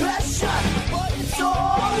took your best shot, but it's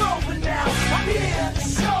all over now. I'm here to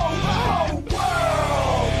show the whole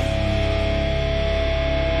world.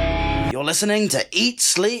 You're listening to Eat,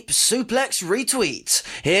 Sleep, Suplex, Retweet.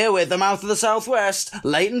 Here with the mouth of the Southwest,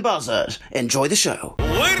 Leighton Buzzard. Enjoy the show.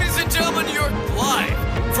 Ladies and gentlemen, you're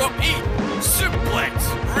live from Eat, Suplex,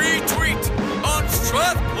 Retweet on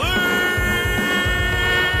Strathclyde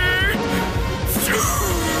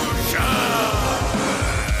Fusion.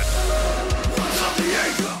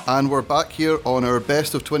 And we're back here on our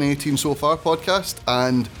Best of 2018 So Far podcast,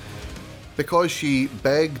 and because she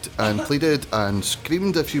begged and pleaded and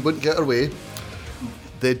screamed if she wouldn't get her way,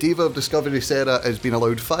 the Diva of Discovery, Sarah, has been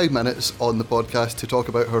allowed 5 minutes on the podcast to talk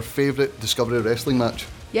about her favourite Discovery wrestling match.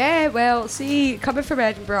 Yeah, well, see, coming from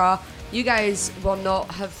Edinburgh, you guys will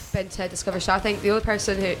not have been to Discovery Show. I think the only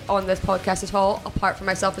person who on this podcast at all, apart from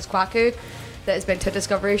myself, is Kwaku, that has been to a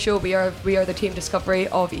Discovery Show. We are the team Discovery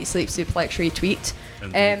of Eat, Sleep, Suplex, Retweet.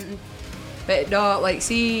 But no, like,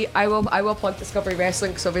 see, I will plug Discovery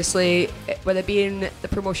Wrestling because obviously, with it being the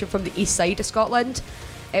promotion from the east side of Scotland,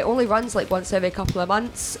 it only runs like once every couple of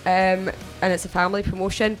months, and it's a family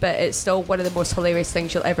promotion, but it's still one of the most hilarious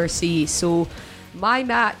things you'll ever see. So my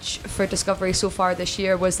match for Discovery so far this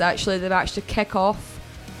year was actually the match to kick off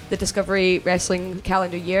the Discovery Wrestling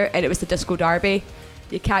calendar year, and it was the Disco Derby.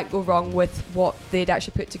 You can't go wrong with what they'd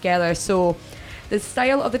actually put together. So the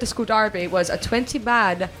style of the Disco Derby was a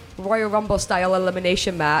 20-man Royal Rumble style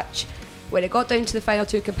elimination match. When it got down to the final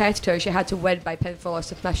 2 competitors, you had to win by pinfall or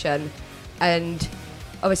submission. And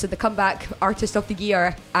obviously the comeback artist of the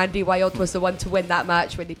year, Andy Wilde, was the one to win that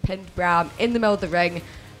match. When he pinned Bram in the middle of the ring,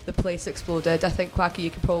 the place exploded. I think, Quacky,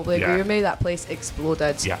 you can probably agree with me, that place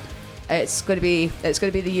exploded. Yeah. It's going to be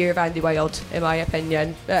the year of Andy Wilde, in my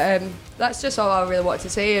opinion. But that's just all I really want to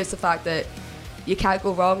say, is the fact that you can't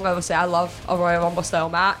go wrong. Obviously, I love a Royal Rumble style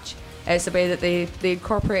match. It's the way that they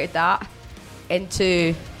incorporated that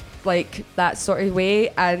into like that sort of way,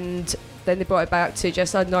 and then they brought it back to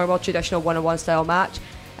just a normal traditional one-on-one style match.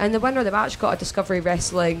 And the winner of the match got a Discovery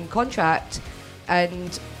Wrestling contract.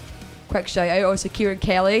 And quick shout out, also Kieran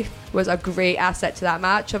Kelly was a great asset to that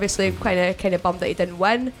match. Obviously, kind of bummed that he didn't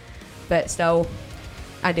win, but still,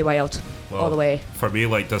 Andy Wild all the way. For me,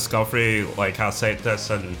 like Discovery, like I said this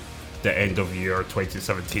in the end of year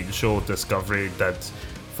 2017 show, Discovery did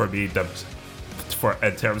for me in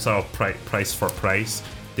terms of price for price.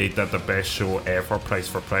 They did the best show ever, price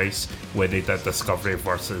for price, when they did Discovery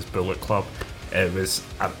versus Bullet Club. It was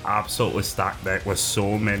an absolutely stacked deck with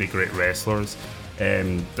so many great wrestlers.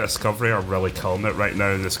 Discovery are really killing it right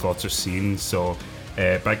now in the Scottish scene, so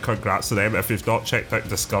big congrats to them. If you've not checked out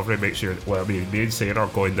Discovery, make sure, me and Sarah are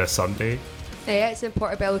going this Sunday. Yeah, it's in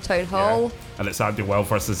Portobello Town Hall. Yeah. And it's Andy Wild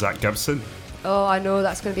versus Zach Gibson. Oh, I know,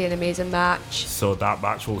 that's going to be an amazing match. So that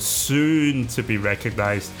match will soon to be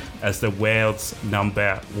recognised as the world's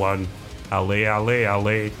 #1. Allez, allez,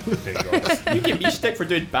 allez. There you go. You give me stick for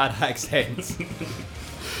doing bad accents.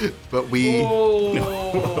 But we...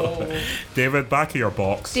 David, back of your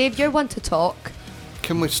box. Dave, you're one to talk.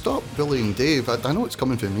 Can we stop bullying Dave? I know it's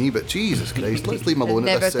coming from me, but Jesus Christ, let's leave him alone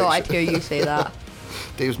I at never this thought I'd section. hear you say that.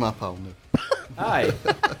 Dave's my pal now. Aye.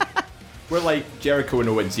 We're like Jericho and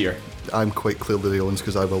Owens here. I'm quite clearly the Owens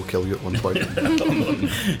because I will kill you at one point.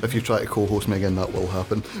 If you try to co-host me again, that will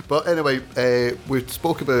happen. But anyway, we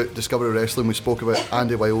spoke about Discovery Wrestling. We spoke about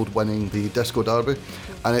Andy Wild winning the Disco Derby,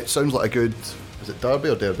 and it sounds like a good... Is it Derby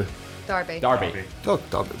or Derby? Darby. Oh,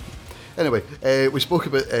 Derby. Anyway, we spoke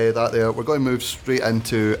about that there. We're going to move straight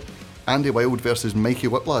into Andy Wild versus Mikey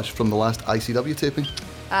Whiplash from the last ICW taping.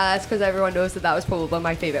 That's because everyone knows that was probably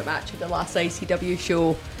my favourite match of the last ICW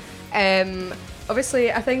show.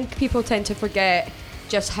 Obviously, I think people tend to forget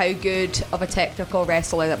just how good of a technical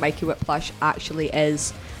wrestler that Mikey Whiplash actually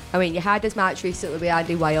is. I mean, you had his match recently with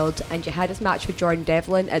Andy Wild, and you had his match with Jordan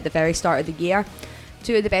Devlin at the very start of the year.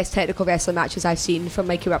 Two of the best technical wrestling matches I've seen from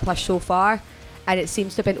Mikey Whiplash so far, and it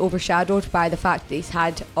seems to have been overshadowed by the fact that he's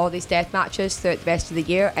had all these death matches throughout the rest of the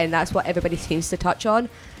year, and that's what everybody seems to touch on.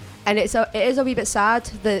 And it is a wee bit sad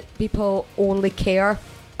that people only care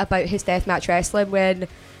about his deathmatch wrestling when,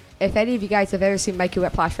 if any of you guys have ever seen Mikey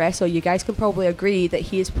Whiplash wrestle, you guys can probably agree that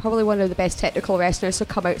he is probably one of the best technical wrestlers to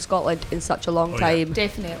come out of Scotland in such a long time. Yeah.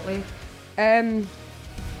 Definitely. But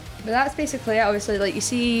that's basically it. Obviously, like, you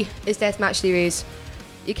see his deathmatch series,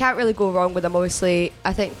 you can't really go wrong with him. Obviously,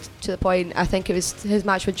 I think to the point, I think it was his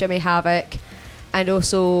match with Jimmy Havoc, and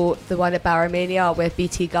also the one at Barrowmania with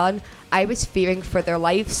BT Gunn. I was fearing for their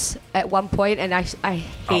lives at one point, and I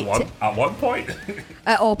hate At one point?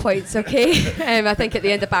 at all points, okay? I think at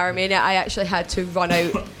the end of Barrowmania, I actually had to run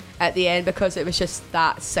out at the end because it was just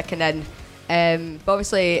that sickening. But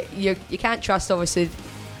obviously, you can't trust, obviously,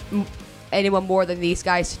 anyone more than these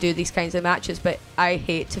guys to do these kinds of matches, but I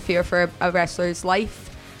hate to fear for a wrestler's life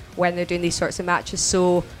when they're doing these sorts of matches.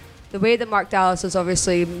 So the way that Mark Dallas has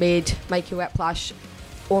obviously made Mikey Whiplash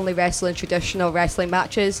only wrestle in traditional wrestling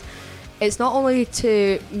matches, it's not only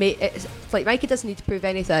to make it's like Mikey doesn't need to prove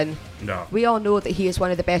anything. No. We all know that he is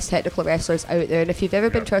one of the best technical wrestlers out there, and if you've ever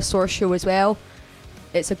been to a Source show as well,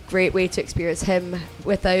 it's a great way to experience him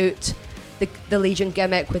without the Legion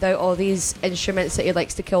gimmick, without all these instruments that he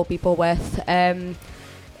likes to kill people with. It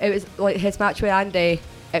was like his match with Andy,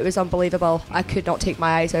 it was unbelievable. I could not take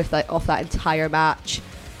my eyes off that entire match.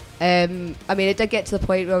 I mean, it did get to the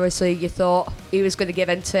point where obviously you thought he was going to give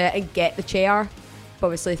into it and get the chair. But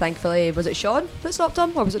obviously, thankfully, was it Sean that stopped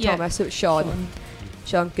him? Or was it Thomas? It was Sean.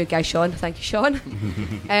 Sean, good guy Sean. Thank you, Sean.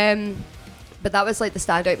 But that was like the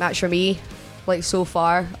standout match for me, like so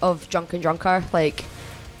far, of Drunk and Drunker. Like,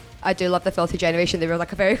 I do love the Filthy Generation. They were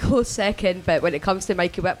like a very close second, but when it comes to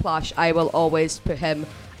Mikey Whiplash, I will always put him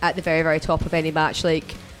at the very, very top of any match.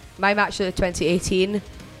 Like, my match of 2018,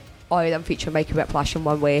 all of them feature Mikey Whiplash in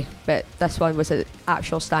one way, but this one was an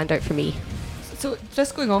actual standout for me. So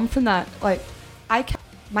just going on from that, like,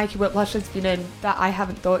 Mikey Whiplash has been in that I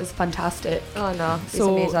haven't thought is fantastic. Oh no, he's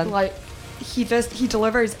so amazing. Like, he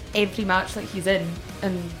delivers every match that he's in,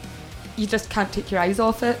 and you just can't take your eyes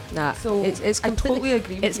off it. Nah, so it's I totally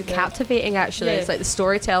agree with it's you there. captivating, actually. Yeah. It's like the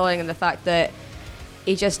storytelling and the fact that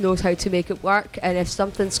he just knows how to make it work, and if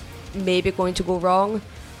something's maybe going to go wrong,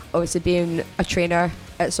 obviously being a trainer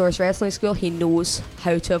at Source Wrestling School, he knows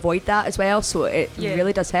how to avoid that as well, so it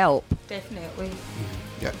really does help. Definitely.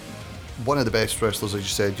 Yeah. One of the best wrestlers, as you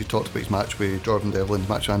said. You talked about his match with Jordan Devlin, his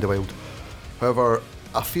match with Andy Wild. However,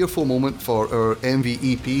 a fearful moment for our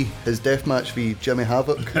MVP, his death match with Jimmy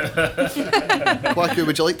Havoc. Quacky,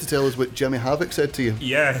 would you like to tell us what Jimmy Havoc said to you?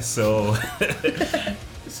 Yeah, so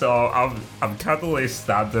So I'm candidly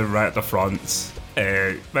standing right at the front,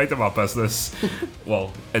 minding my business,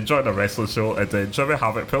 well, enjoying the wrestling show, and then Jimmy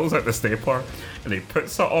Havoc pulls out the stapler and he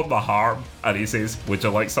puts it on my arm and he says, "Would you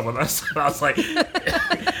like some of this?" And I was like,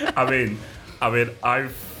 I mean,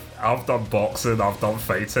 I've done boxing, I've done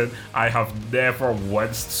fighting. I have never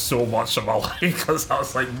winced so much in my life because I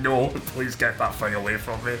was like, no, please get that thing away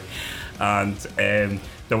from me. And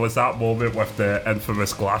there was that moment with the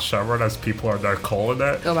infamous glass shower, as people are now calling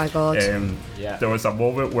it. Oh my God. Yeah. There was a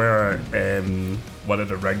moment where one of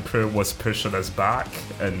the ring crew was pushing us back,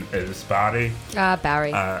 and it was Barry.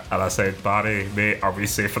 Barry. And I said, "Barry, mate, are we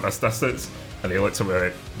safe in this distance?" And he looked at me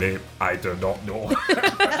like, "Mate, I do not know."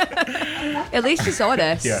 At least he's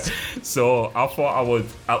honest. Yeah. So I thought I would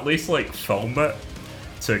at least like film it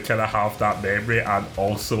to kind of have that memory and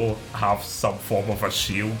also have some form of a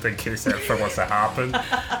shield in case anything was to happen.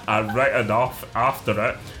 And right enough, after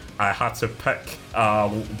it, I had to pick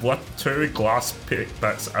 2 glass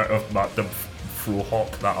bits out of the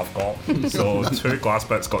Frohawk that I've got. So 2 glass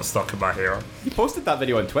bits got stuck in my hair. You posted that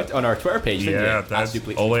video on our Twitter page, didn't you? Yeah, At that's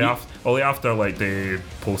Suplex only Retweet. only after like they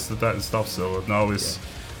posted it and stuff. So no, it was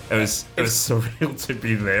surreal to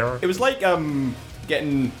be there. It was like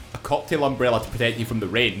getting a cocktail umbrella to protect you from the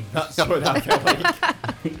rain. That's what that felt like.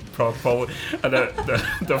 Probably. And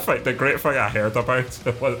the great thing I heard about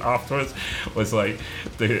afterwards was like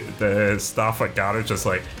the staff at Garage is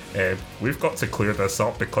like, we've got to clear this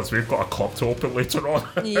up because we've got a club to open later on.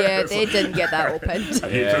 Yeah, they didn't get that opened.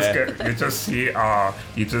 And you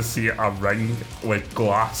just see a ring with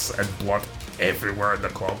glass and blood everywhere in the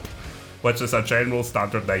club, which is a general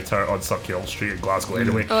standard night out on Suckhill Street in Glasgow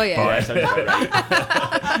anyway. Oh yeah. Yeah, sounds about right.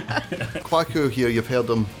 Quacko here, you've heard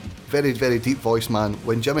him. Very, very deep voice man.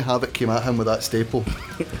 When Jimmy Havoc came at him with that staple,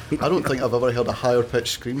 I don't think I've ever heard a higher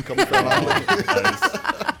pitched scream come from Alec.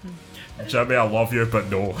 Jimmy, I love you, but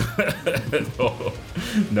no.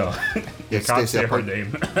 No. You Yes, can't Stacey, say I her point-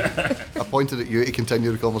 name. I pointed at you to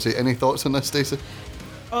continue the conversation. Any thoughts on this, Stacey?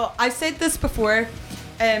 Well, I've said this before.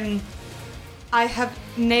 I have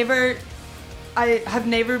never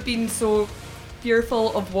been so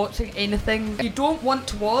fearful of watching anything you don't want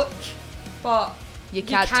to watch, but You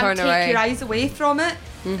can't turn take away. your eyes away from it.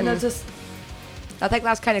 And I just, I think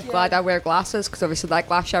that's kind of glad I wear glasses because obviously that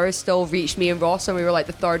glass shower still reached me and Ross and we were like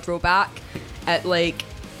the third row back at like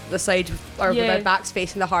the side or Yeah. my back's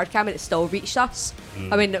facing the hard cam and it still reached us.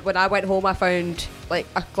 I mean, when I went home I found like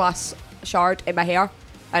a glass shard in my hair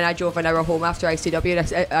and I drove an hour home after ICW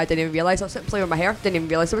and I didn't even realise I was sitting playing with my hair. Didn't even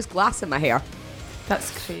realise there was glass in my hair.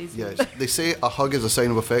 that's crazy. Yes. They say a hug is a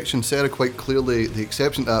sign of affection. Sarah quite clearly the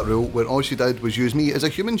exception to that rule when all she did was use me as a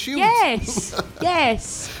human shield. Yes,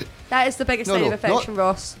 yes. That is the biggest No, sign no, of affection, not-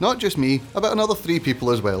 Ross. Not just me, about another 3 people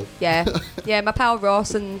as well. Yeah, yeah. My pal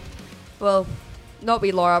Ross and well, not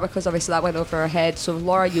we Laura because obviously that went over her head. So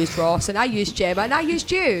Laura used Ross and I used Gemma and I used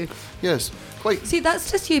you. Yes, quite. See, that's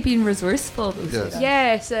just you being resourceful. Though, Yes. Sarah.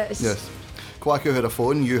 Yes, it's, Yes. Quacko had a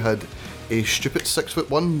phone, you had a stupid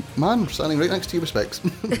 6'1" man standing right next to you with specs.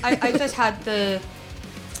 I just had the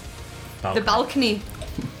balcony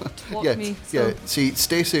to watch yeah, me. So. yeah. See,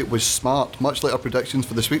 Stacey was smart, much like her predictions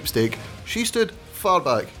for the sweepstake. She stood far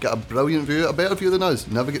back, got a brilliant view, a better view than us.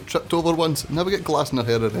 Never get tripped over once, never get glass in her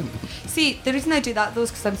hair or anything. See, the reason I do that though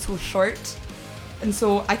is because I'm so short, and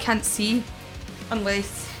so I can't see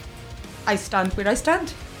unless I stand where I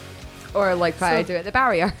stand. or like how I So- do at the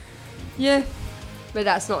barrier. Yeah. But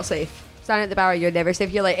that's not safe. Standing at the barrier, you're never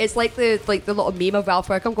safe. You're like it's like the little meme of Ralph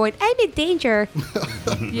where I'm going, I'm in danger.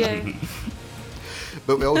 Yeah.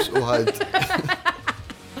 But we also had.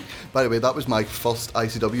 By the way, that was my first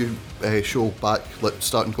ICW show back, like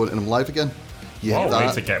starting going to them live again. You What had a way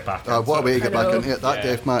that. to get back What a into way to it. get I back know. into it. That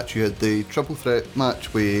Yeah. death match, you had the triple threat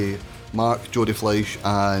match with Mark, Jody Fleisch,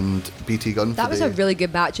 and BT Gunn. That for was the, a really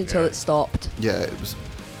good match until Yeah. it stopped. Yeah, it was.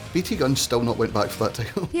 BT Gunn still not went back for that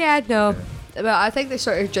title. Yeah, no. But I think they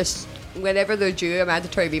sort of just whenever they're due a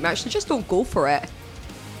mandatory rematch, they just don't go for it.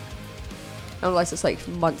 Unless it's like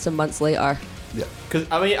months and months later. Yeah. Because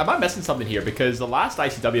I mean, am I missing something here? Because the last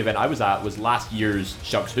ICW event I was at was last year's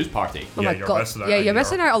Shucks Who's Party. Oh Yeah, my you're god. missing out Yeah, a you're year.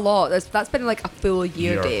 missing out a lot. That's been like a full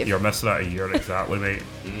year, Dave. You're missing out a year exactly, mate.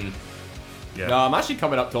 Yeah. No, I'm actually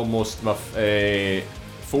coming up to almost my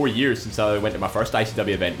 4 years since I went to my first ICW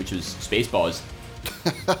event, which was Spaceballs.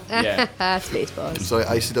 Yeah. Spaceballs. Sorry,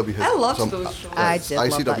 ICW has I loved some. those shows. I did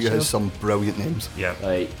love that ICW show. has some brilliant names. Yeah.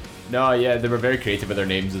 Like, no, yeah, they were very creative with their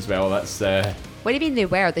names as well. That's What do you mean they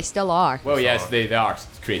were? They still are. well, yes, they are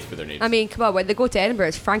creative with their names. I mean, come on, when they go to Edinburgh,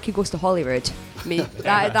 it's Frankie Goes to Hollywood. I mean,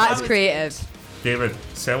 that's creative. David,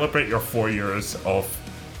 celebrate your 4 years of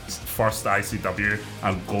first ICW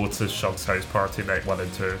and go to Shug's house party night 1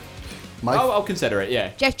 and 2. I'll consider it,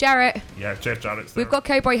 yeah. Jeff Jarrett. Yeah, Jeff Jarrett's there. We've got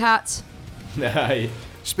cowboy hats.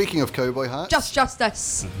 Speaking of cowboy hats, Just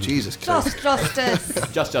justice. Jesus Christ.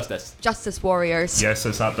 Justice. Just justice. Justice warriors. Yes,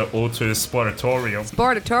 it's at the O2 Sportatorium.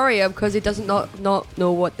 Sportatorium, because he doesn't not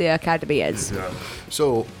know what the academy is. Yeah.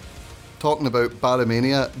 So, talking about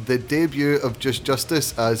Baromania, the debut of Just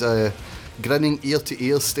Justice as a grinning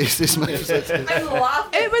ear-to-ear Stacey Smith. I love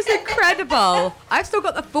It was incredible. I've still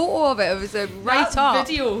got the photo of it. It was right that up.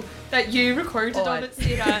 video that you recorded on it,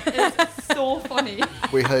 Sarah, is so funny.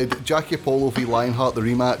 We had Jackie Apollo v Lionheart, the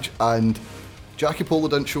rematch, and Jackie Apollo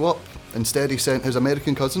didn't show up. Instead, he sent his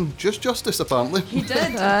American cousin, Just Justice, apparently. He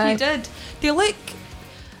did. Aye. He did. They look.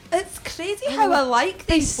 It's crazy how alike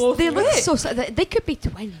these both They look look. so. They could be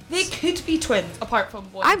twins. They could be twins, apart from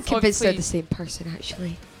one. I'm convinced they're the obviously. same person,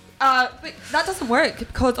 actually. But that doesn't work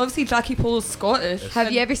because obviously Jackie Polo's Scottish. Have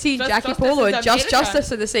and you ever seen Just Jackie Justice Polo is and Just American.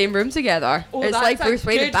 Justice in the same room together? Oh, It's that's like a Bruce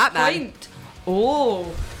Wayne and good Batman. point.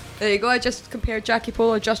 Oh, There you go. I just compared Jackie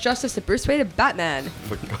Polo and Just Justice to Bruce Wayne and Batman.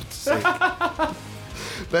 For God's sake.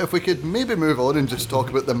 But if we could maybe move on and just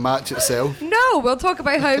talk about the match itself. No, we'll talk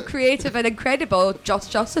about how creative and incredible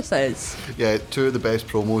Just Justice is. Yeah, two of the best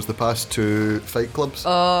promos the past two Fight Clubs.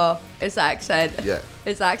 Oh, his accent. Yeah.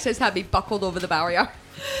 His accent's had me buckled over the barrier.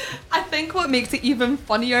 I think what makes it even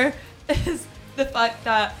funnier is the fact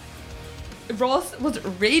that Ross was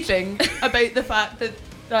raging about the fact that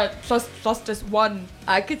Just Justice won.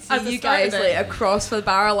 I could see At the you start guys of it. like across the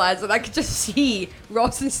Barrowlands, and I could just see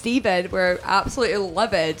Ross and Steven were absolutely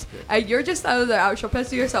livid, and you're just out there actual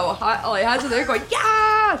pissing yourself. Like hands in there going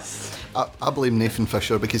yes. I blame Nathan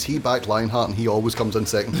Fisher because he backed Lionheart and he always comes in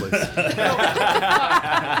second place. The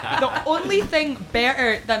only thing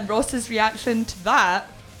better than Ross's reaction to that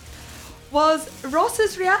was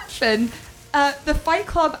Ross's reaction at the Fight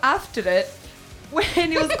Club after it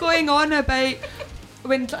when he was going on about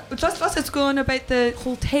when Just Justice going about the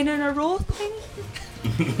whole 10 in a row thing.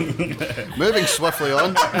 Moving swiftly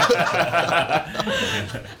on.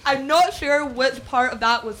 I'm not sure which part of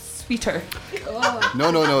that was sweeter.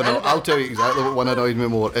 No. I'll tell you exactly what one annoyed me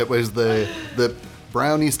more. It was the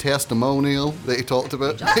Brownie's testimonial that he talked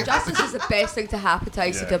about. Justice is the best thing to happen to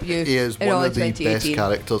ICW He is in one all of the best 2018.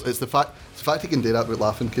 characters. It's the fact he can do that without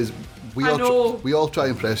laughing because we I all know. we all try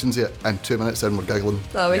impressions here, and 2 minutes in we're giggling.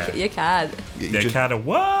 No, Yeah. you can. You They just- kind of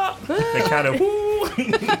what? They kind of whoo.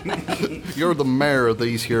 You're the mayor of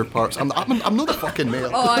these here parts. I'm not the fucking mayor.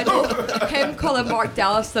 Oh, I know. Him calling Mark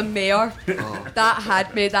Dallas the mayor. That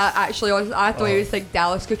had me. That actually, I don't even think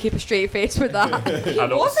Dallas could keep a straight face with that. I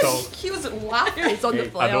know it's still. He was laughing. It's on the I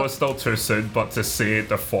know flare. it's still too soon, but to say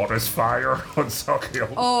the forest fire on Sucky.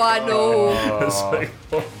 Oh, I know. It's like,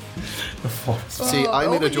 the forest fire. See, I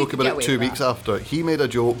made Oh, a you joke can about get it away 2 with weeks after. He made a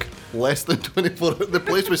joke less than 24 hours. The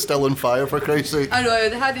place was still on fire, for Christ's sake. I know.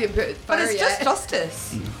 They hadn't even put But fire it's yet. Just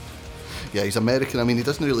Justice. Yeah, he's American. I mean, he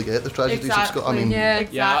doesn't really get the tragedies of Scotland. I mean, Yeah.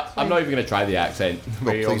 Yeah, I'm not even going to try the accent.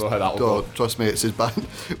 We all please know how that will don't. go. Trust me, it's his band.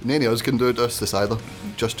 None of us can do this either.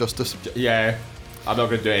 Just Justice. Yeah, I'm not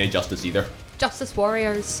going to do any justice either. Justice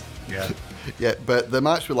Warriors. Yeah. Yeah, but the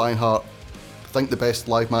match with Lionheart, I think the best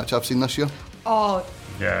live match I've seen this year. Oh,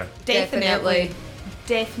 Yeah. definitely.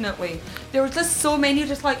 Definitely. There were just so many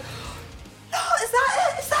just like, no, is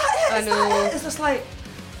that it? Is that it? I Is know. that it? It's just like,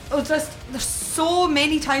 it was just, there's so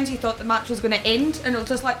many times you thought the match was going to end and it was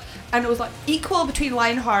just like, and it was like equal between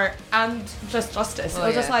Lionheart and Just Justice. Oh, it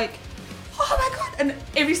was just yeah. like, oh my god. And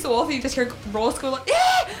every so often you just hear Ross go like,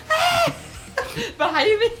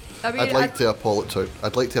 behind me. I mean, I'd like to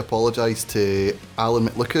apologise to Alan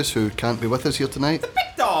McLucas, who can't be with us here tonight.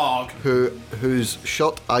 Dog! Whose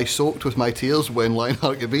shirt I soaked with my tears when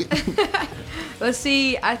Lionheart got beat. Well,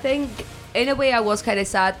 see, I think in a way I was kind of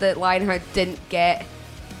sad that Lionheart didn't get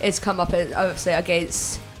his come up obviously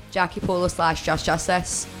against Jackie Polo / Just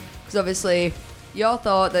Justice, because obviously you all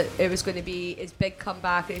thought that it was going to be his big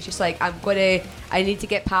comeback, and it's just like I need to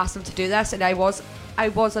get past him to do this, and I was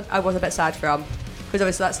a bit sad for him because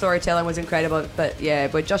obviously that storytelling was incredible, but yeah,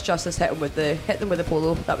 when Just Justice hit them with the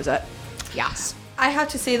polo, that was it. Yes. I have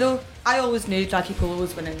to say though, I always knew Jackie Polo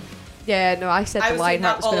was winning. Yeah, no, I said I the was saying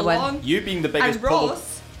Lionheart that was going all to win. along. You being the biggest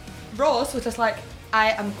And Ross was just like,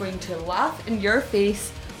 I am going to laugh in your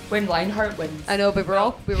face when Lionheart wins. I know, but we were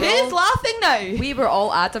all Who's laughing now? we were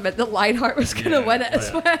all adamant that Lionheart was going to win it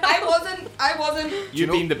as well. I wasn't. You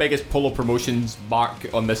being the biggest Polo Promotions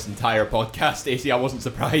mark on this entire podcast, Stacey, I wasn't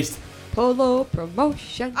surprised. Polo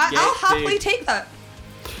promotion. I'll Get happily big. take that.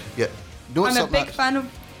 Yeah. No, it's I'm a something big fan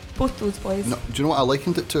of both those boys. No, do you know what I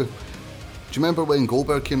likened it to? Do you remember when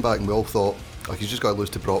Goldberg came back and we all thought, oh, he's just got to lose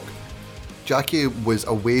to Brock? Jackie was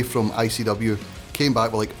away from ICW, came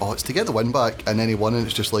back, we're like, oh, it's to get the win back, and then he won, and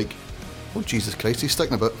it's just like, oh, Jesus Christ, he's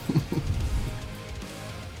sticking a bit.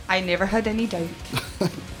 I never had any doubt.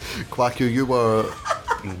 Kwaku, you were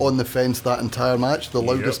on the fence that entire match, the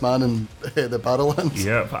loudest man in the Barrowlands.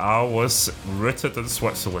 Yep, I was rooted in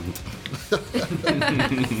Switzerland.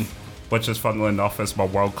 Which is, funnily enough, is my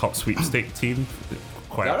World Cup sweepstake team,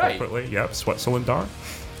 quite Is that right? appropriately. Yep, Switzerland are.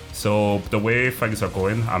 So the way things are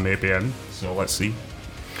going, I may be in. So let's see.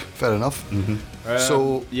 Fair enough.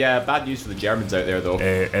 So, Yeah, bad news for the Germans out there, though.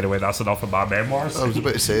 Anyway, that's enough of my memoirs. I was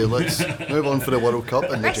about to say, let's move on for the World Cup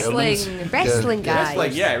and the Germans. Wrestling guys.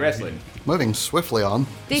 Wrestling, yeah, wrestling. Moving swiftly on.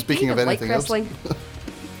 They Speaking of even like anything else. wrestling.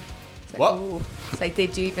 What? Oh, it's like they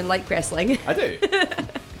do even like wrestling. I do.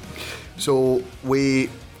 So we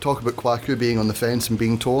talk about Kwaku being on the fence and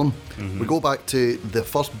being torn. We go back to the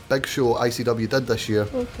first big show ICW did this year.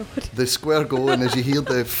 Oh God. The Square Go, and as you hear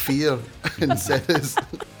the fear in Sarah's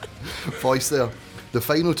voice there, the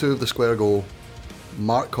final two of the Square Go,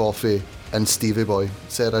 Mark Coffey and Stevie Boy.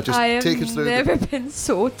 Sarah, just I take us have through. never been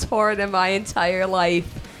so torn in my entire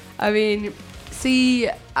life. I mean, see,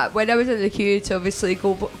 when I was in the queue to obviously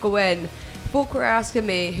go in, folk were asking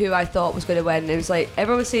me who I thought was going to win. It was like,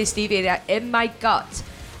 everyone was saying Stevie, and in my gut,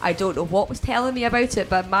 I don't know what was telling me about it,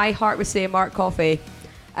 but my heart was saying Mark Coffey.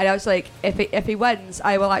 And I was like, if he wins,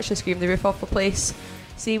 I will actually scream the roof off the place.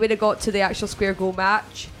 See, when it got to the actual Square Go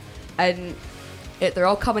match, and they're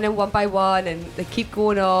all coming in one by one, and they keep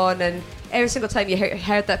going on, and every single time you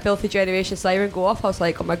heard that Filthy Generation siren go off, I was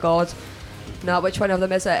like, oh my God, no, which one of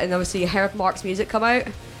them is it? And obviously you heard Mark's music come out,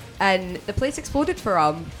 and the place exploded for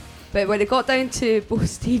him. But when it got down to both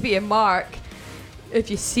Stevie and Mark, if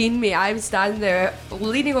you've seen me, I'm standing there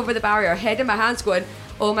leaning over the barrier, head in my hands going,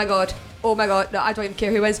 oh my God, no, I don't even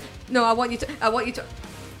care who wins. No, I want you to.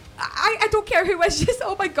 I don't care who wins, just,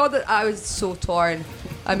 oh my God, I was so torn.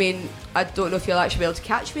 I mean, I don't know if you'll actually be able to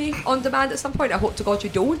catch me on demand at some point. I hope to God you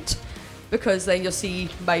don't, because then you'll see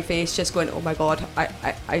my face just going, oh my God,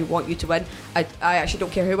 I want you to win. I actually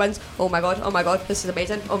don't care who wins. Oh my God, this is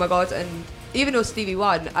amazing. Oh my God. And even though Stevie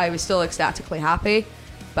won, I was still ecstatically happy,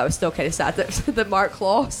 but I was still kind of sad that Mark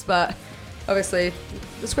lost. But obviously,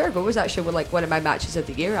 the Square Go was actually like one of my matches of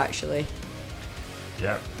the year, actually.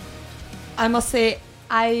 Yeah. I must say,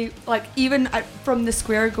 I like even from the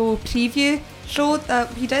Square Go preview show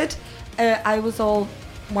that we did, I was all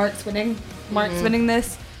Mark's winning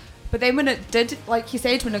this. But then when it did, like you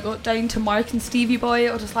said, when it got down to Mark and Stevie Boy,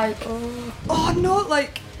 I was just like, oh no,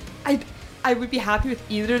 like I would be happy with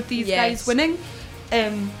either of these guys winning.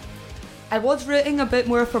 I was rooting a bit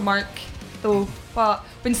more for Mark though, but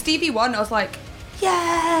when Stevie won, I was like,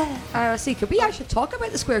 yeah. See, could we actually talk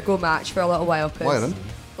about the Square Go match for a little while? Why then?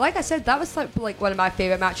 Like I said, that was like one of my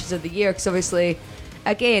favourite matches of the year, because obviously,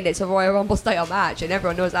 again, it's a Royal Rumble style match, and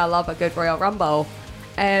everyone knows I love a good Royal Rumble.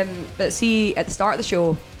 But see, at the start of the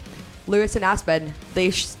show, Lewis and Aspen, they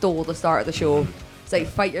stole the start of the show. It's like,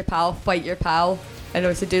 fight your pal. And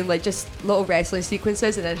obviously doing like just little wrestling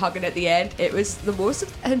sequences and then hugging at the end. It was the most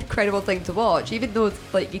incredible thing to watch, even though,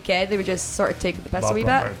 like, again, they were just sort of taking the piss a wee bit.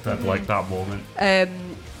 I like that moment.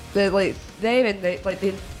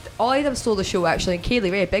 All of them stole the show, actually, and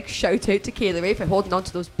Kaylee Ray, a big shout out to Kaylee Ray for holding on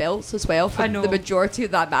to those belts as well for the majority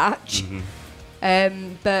of that match.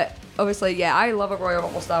 But obviously, yeah, I love a Royal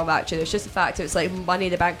Rumble style match, and it's just the fact that it's like Money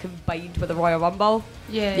in the Bank combined with a Royal Rumble.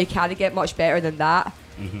 Yeah, you can't get much better than that.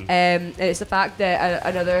 And it's the fact that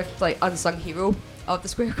another like unsung hero of the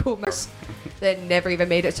Square Go match that never even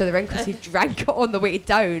made it to the ring because he drank it on the way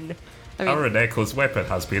down. I mean, Aaron Eccles' weapon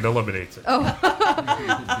has been eliminated.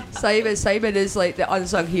 Simon is like the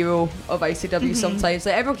unsung hero of ICW sometimes.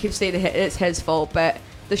 Like, everyone keeps saying it's his fault, but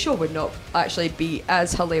the show would not actually be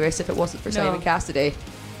as hilarious if it wasn't for Simon Cassidy.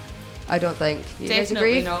 I don't think. You guys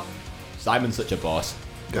agree? Not. Simon's such a boss.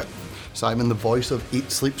 Yeah. Simon, the voice of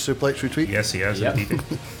Eat, Sleep, Suplex, Retweet. Yes, he is, indeed.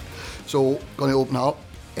 So, going to open it up.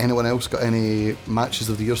 Anyone else got any matches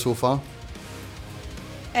of the year so far?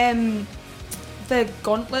 The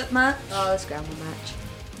Gauntlet match. Oh, the Scramble match.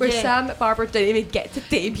 Where Sam Barber didn't even get to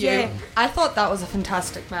debut. Yeah, I thought that was a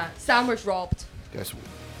fantastic match. Sam was robbed. Yes.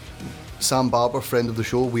 Sam Barber, friend of the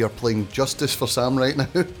show. We are playing justice for Sam right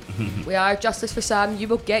now. We are justice for Sam. You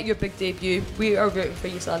will get your big debut. We are rooting for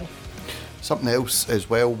you, son. Something else as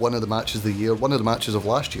well, one of the matches of the year, one of the matches of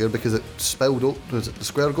last year, because it spilled over, was it the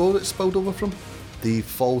Square Go it spilled over from? The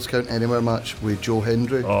Falls Count Anywhere match with Joe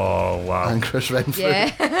Hendry. Oh, wow. And Chris Renfrew.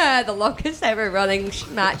 Yeah, the longest ever running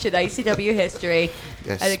match in ICW history.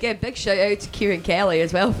 Yes. And again, big shout out to Kieran Kelly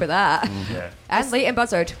as well for that. Yeah. And Leighton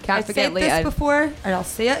Buzzard. Can't forget said Leighton. this before, and I'll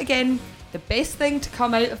say it again. The best thing to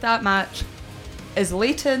come out of that match is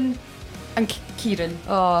Leighton and Kieran.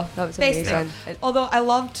 Oh, that was Best amazing. thing. Although I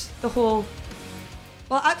loved the whole.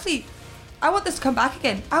 Well, actually, I want this to come back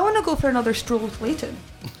again. I want to go for another stroll with Leighton.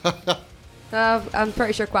 I'm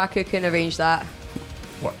pretty sure Kwaku can arrange that.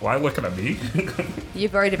 Why looking at me?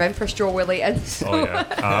 You've already been for stroll with Leighton. So.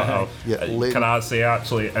 Oh yeah. Yeah, Can I say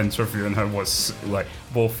actually interviewing him was like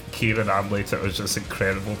both Kieran and Leighton was just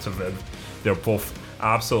incredible to them. They're both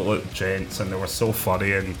absolute gents and they were so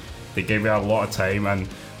funny and they gave me a lot of time and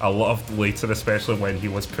I loved Leighton especially when he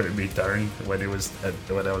was putting me down when I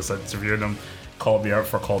was interviewing him, called me out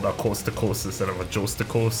for calling a coast to coast instead of a jost to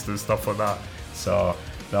coast and stuff like that. So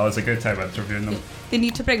that was a good time interviewing them. They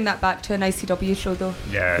need to bring that back to an ICW show, though.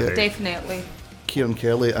 Yeah. Definitely. Kieran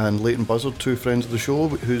Kelly and Leighton Buzzard, two friends of the show,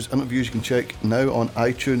 whose interviews you can check now on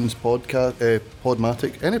iTunes,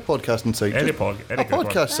 Podmatic, any podcasting site. Any a good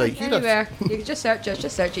podcast one. site. you know. Anywhere. You can just search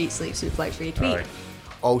Eat Sleep Suplex Retweet. Aye.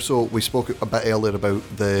 Also, we spoke a bit earlier about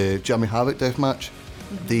the Jimmy Havoc death match,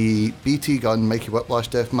 the BT Gunn Mikey Whiplash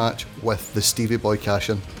death match with the Stevie Boy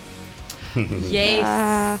cash-in.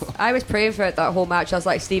 Yes. I was praying for it that whole match. I was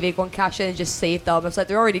like, Stevie, go and cash in and just save them. I was like,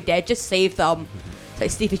 they're already dead, just save them. It's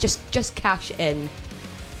like, Stevie, just cash in.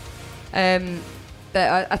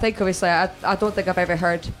 But I think obviously I don't think I've ever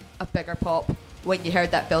heard a bigger pop when you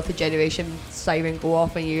heard that Filthy Generation siren go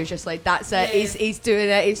off and you're just like, that's it. Yeah. He's doing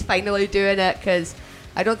it. He's finally doing it. Because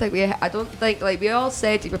I don't think like we all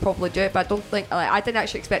said he would probably do it, but I don't think I didn't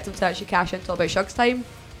actually expect him to actually cash in until about Shug's time,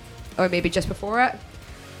 or maybe just before it.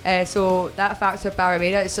 So that factor of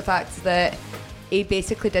Barrameda is the fact that he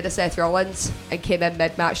basically did a Seth Rollins and came in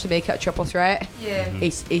mid-match to make it a triple threat. Yeah. He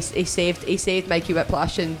saved Mikey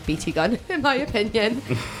Whiplash and BT Gunn, in my opinion.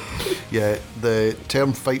 Yeah, the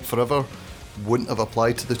term "fight forever" wouldn't have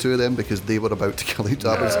applied to the two of them because they were about to kill each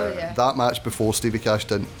other. yeah. That match before Stevie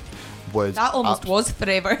cashed in was That almost was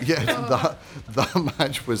forever. Yeah, that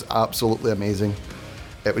match was absolutely amazing.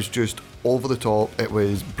 It was just over the top. It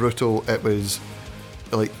was brutal. It was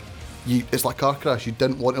like it's like a car crash. You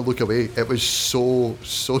didn't want to look away. It was so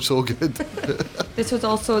good. This was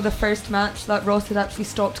also the first match that Ross had actually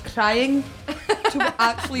stopped crying to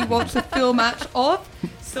actually watch the full match of.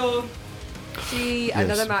 So, See,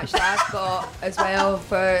 another match that I've got as well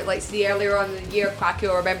for, like, see earlier on in the year, Quacky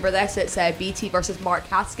will remember this, it's BT versus Mark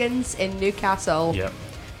Haskins in Newcastle. Yep.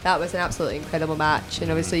 That was an absolutely incredible match, and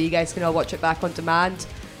obviously you guys can all watch it back on demand.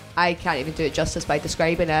 I can't even do it justice by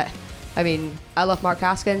describing it. I mean, I love Mark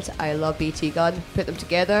Haskins, I love BT Gunn. Put them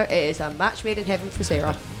together, it is a match made in heaven for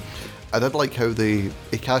Sarah. I did like how he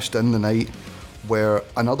cashed in the night where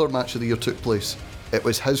another match of the year took place. It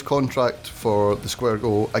was his contract for the Square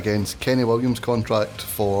Go against Kenny Williams' contract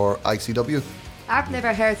for ICW. I've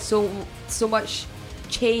never heard so much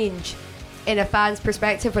change in a fan's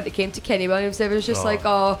perspective when it came to Kenny Williams. It was just like,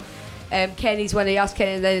 Kenny's when he asked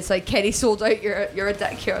Kenny, and then it's like, Kenny sold out, you're a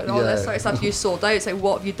dick, and all this sort of stuff. You sold out. It's like,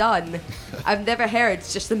 what have you done? I've never heard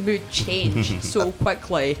just the mood change so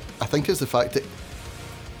quickly. I think it's the fact that,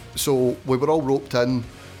 so we were all roped in,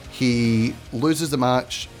 he loses the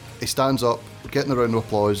match, he stands up, we're getting a round of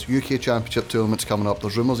applause, UK Championship tournament's coming up,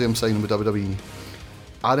 there's rumours of him signing with WWE.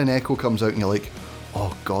 Aaron Echo comes out and you're like,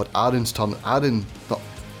 oh god, Aaron's turn, Aaron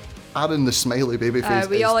the smiley babyface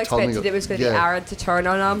We is all turning expected it was going to be yeah. Aaron to turn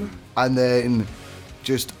on him. And then,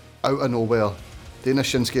 just out of nowhere, Dana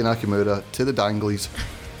Shinsuke Nakamura to the danglies.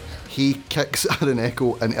 He kicks Aaron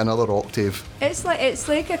Echo into another octave. It's like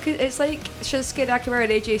Shinsuke Nakamura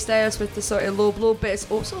and AJ Styles with the sort of low blow, but it's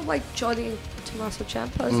also like Johnny and Tommaso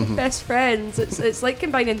Ciampa as like best friends. It's like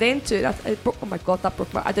combining them two. Oh my god, that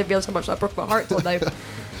broke my. I didn't realise how much that broke my heart till now.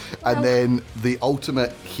 And then the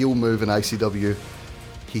ultimate heel move in ICW,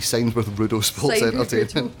 he signs with Rudo Sports Sign with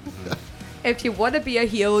Entertainment. If you want to be a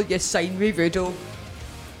heel, you sign with Rudo.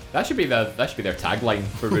 That should be their tagline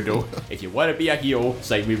for Rudo. If you want to be a heel,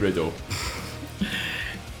 sign with Rudo.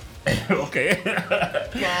 Okay.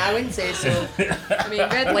 Nah, I wouldn't say so. I mean,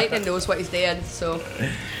 Red Lightning knows what he's doing, so.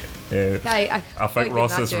 I think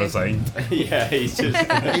Ross has resigned. Yeah, he's just.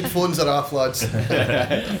 Headphones are off, lads.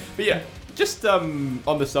 But yeah, just on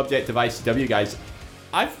the subject of ICW, guys,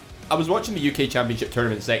 I was watching the UK Championship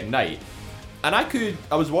tournament second night, and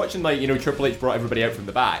I was watching, like, you know, Triple H brought everybody out from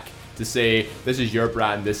the back to say, this is your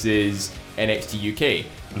brand, this is NXT UK.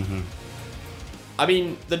 Mm-hmm. I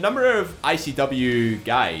mean, the number of ICW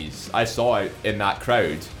guys I saw in that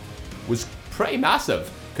crowd was pretty massive,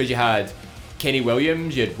 because you had Kenny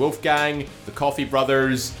Williams, you had Wolfgang, the Coffee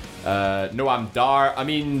Brothers, Noam Dar. I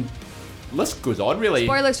mean, list goes on, really.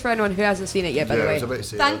 Spoilers for anyone who hasn't seen it yet, by the I way. was about to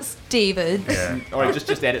say Thanks, David. Yeah. Alright,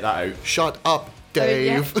 just edit that out. Shut up, I mean,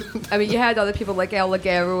 Dave. yeah. I mean, you had other people like El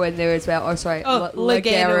Ligero in there as well. Oh, sorry, Oh,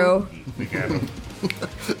 Ligero. Again.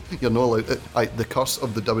 You're not allowed. The curse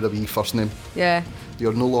of the WWE first name. Yeah.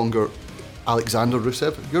 You're no longer Alexander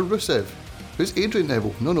Rusev. You're Rusev. Who's Adrian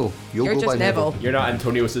Neville? No. You'll You're go just by Neville. You're not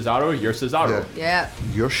Antonio Cesaro, you're Cesaro. Yeah.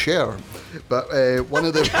 You're Cher. But one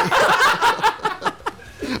of the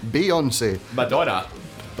Beyonce. Madonna.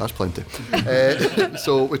 That's plenty.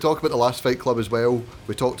 So we talked about the last Fight Club as well.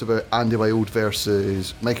 We talked about Andy Wilde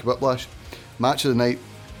versus Mikey Whiplash. Match of the night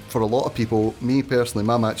for a lot of people. Me personally,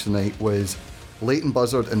 my match of the night was Leighton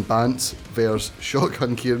Buzzard and Bance versus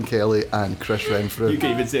Shotgun Kieran Kelly and Chris Renfrew. You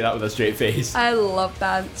can even say that with a straight face. I love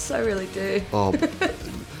Bance. I really do. Oh,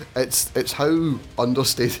 it's how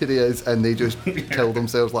understated he is, and they just kill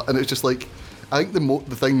themselves. And it's just like, I think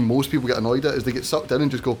the thing most people get annoyed at is they get sucked in and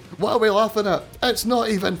just go, "What are we laughing at? It's not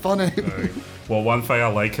even funny." Well, one thing I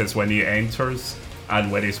like is when he enters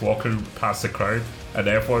and when he's walking past the crowd, and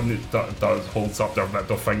everyone holds up their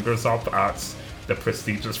middle fingers up at the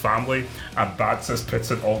prestigious family, and Bats is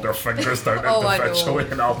putting all their fingers down Oh, I know. individually,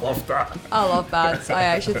 and I love that. I love Bance. I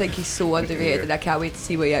actually think he's so underrated, and I can't wait to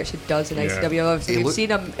see what he actually does in Yeah. ICW. Obviously, He we've look- seen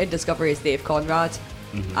him in Discovery as Dave Conrad.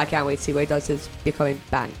 I can't wait to see what he does as becoming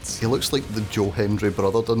Bance. He looks like the Joe Hendry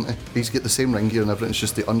brother, doesn't he? He's got the same ring gear and everything. It's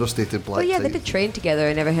just the understated black. But yeah, they tie. did train together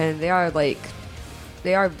and everything. They are in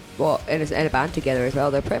a band together as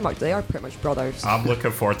well. They are pretty much brothers. I'm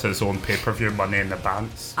looking forward to his own pay-per-view, Money in the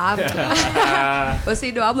Bands. Well,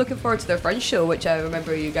 see, no, I'm looking forward to their French show, which I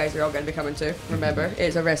remember you guys are all going to be coming to. Remember,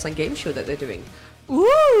 it's a wrestling game show that they're doing.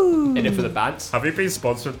 Ooh! In it for the bands. Have you been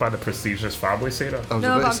sponsored by the prestigious family, Sarah? I was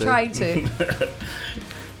No, about but I'm to say, trying to.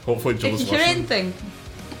 Hopefully Joe's If you hear listening. anything,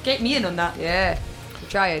 get me in on that. Yeah, I'm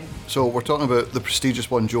trying. So we're talking about the prestigious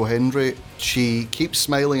one, Joe Hendry. She keeps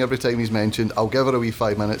smiling every time he's mentioned. I'll give her a wee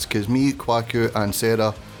 5 minutes because me, Kwaku, and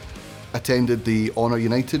Sarah attended the Honour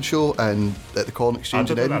United show and at the Corn I Exchange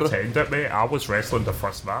in didn't Edinburgh. attend it, mate. I was wrestling the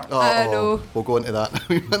first match. I know. We'll go into that.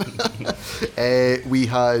 We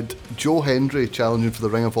had Joe Hendry challenging for the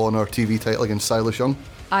Ring of Honour TV title against Silas Young.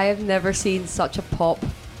 I have never seen such a pop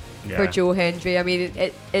for Joe Hendry. I mean,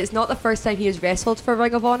 it's not the first time he has wrestled for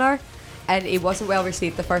Ring of Honor, and he wasn't well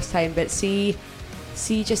received the first time. But see,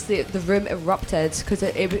 just the room erupted because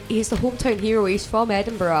he's the hometown hero. He's from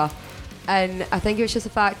Edinburgh, and I think it was just the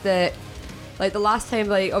fact that, like, the last time,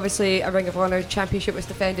 like, obviously a Ring of Honor championship was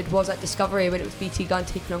defended was at Discovery when it was BT Gunn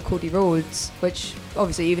taking on Cody Rhodes, which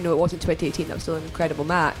obviously, even though it wasn't 2018, that was still an incredible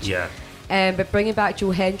match. Yeah. But bringing back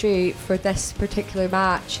Joe Hendry for this particular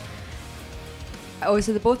match,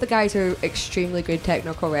 obviously both the guys are extremely good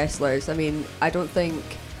technical wrestlers. I mean, I don't think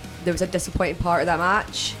there was a disappointing part of that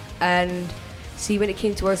match. And see, when it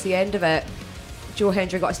came towards the end of it, Joe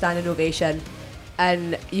Hendry got a standing ovation,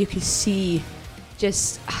 and you could see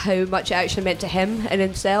just how much it actually meant to him and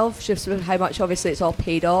himself, just with how much obviously it's all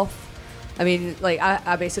paid off. I mean, like,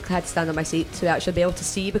 I basically had to stand on my seat to actually be able to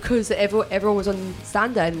see because everyone was on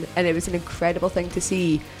standing, and it was an incredible thing to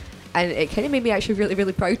see. And it kind of made me actually really,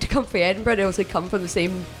 really proud to come from Edinburgh and also come from the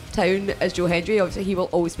same town as Joe Hendry. Obviously, he will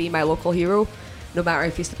always be my local hero, no matter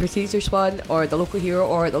if he's the prestigious one or the local hero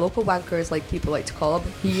or the local wankers, like people like to call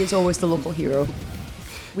him. He is always the local hero.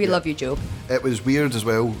 We love you, Joe. It was weird as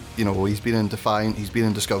well, you know, he's been in Defiant, he's been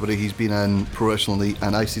in Discovery, he's been in Pro Wrestling Elite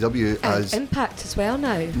and ICW And as... Impact as well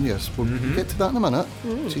now. Yes, we'll get to that in a minute.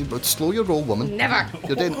 See, but slow your roll, woman. Never.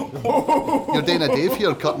 You're doing a Dave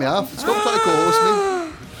here, cut me off. Stop trying to co-host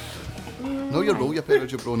me. Know your role, you pair of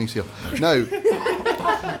jabronis here. Now,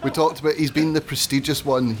 we talked about he's been the prestigious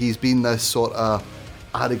one, he's been this sort of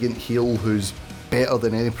arrogant heel who's better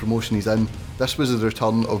than any promotion he's in. This was the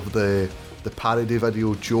return of the parody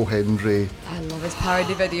video, Joe Hendry. I love his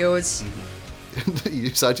parody videos. You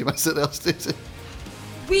said you missed it there, Stacey.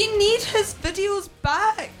 We need his videos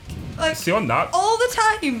back. Like, See, on that, all the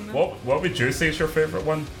time. what would you say is your favourite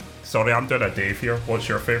one? Sorry, I'm doing a Dave here. What's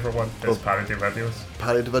your favourite one? His parody videos.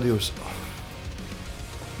 Parody videos.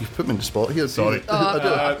 You've put me in the spot here. Sorry. Dave.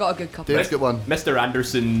 I've got a good couple. Dave's got one. Mr.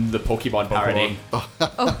 Anderson, the Pokemon parody. Oh.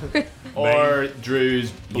 Or Drew's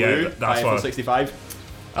Blue, Yeah, that's Eiffel what- 65.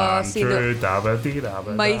 See,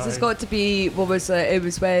 Mine's has got to be, what was it? It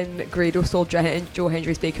was when Grado stole Joe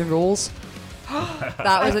Hendry's bacon rolls.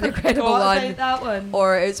 That was an incredible Forgot one. about that one.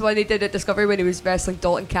 Or it was when he did at Discovery when he was wrestling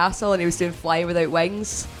Dalton Castle and he was doing Fly Without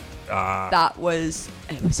Wings. It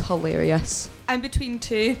was hilarious. I'm between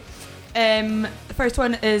two. The first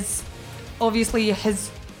one is obviously his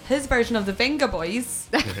version of the Venga Boys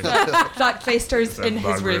that festers in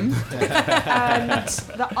his room. And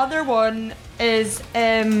the other one is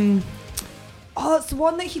it's the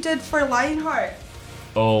one that he did for Lionheart.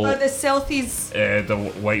 Oh, The selfies. the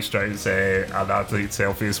White Stripes and athlete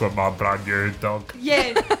selfies with my brand new dog.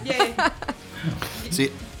 Yeah.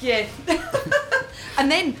 See, Yeah. And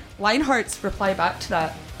then Lionheart's reply back to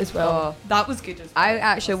that as well. Oh. That was good as well. I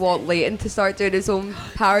actually want Leighton to start doing his own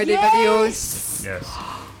parody videos. Yes.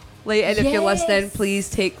 Leighton, if you're Yes. listening, please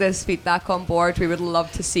take this feedback on board. We would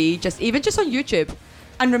love to see, even just on YouTube.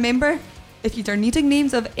 And remember, if you're needing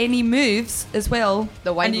names of any moves as well,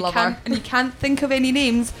 The wine and you lover. and you can't think of any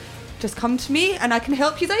names, just come to me and I can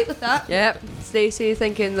help you out with that. Yep. Stacey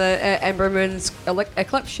thinking that Ember Moon's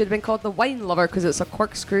Eclipse should have been called the Wine Lover because it's a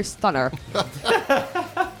corkscrew stunner.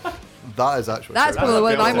 That is actually That's true. probably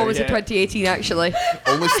one of my builder, moments in yeah. 2018, actually.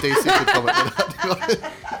 Only Stacey could come up with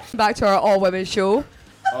that. Back to our all-women show.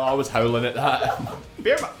 Oh, I was howling at that.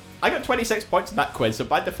 I got 26 points in that quiz, so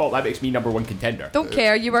by default that makes me number one contender. Don't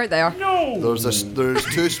care, you weren't there. There's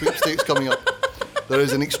two sweepstakes coming up. There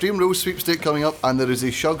is an Extreme Rules sweepstake coming up, and there is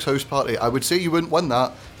a Shug's House Party. I would say you wouldn't win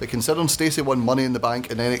that, but considering Stacey won Money in the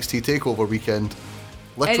Bank in NXT Takeover weekend,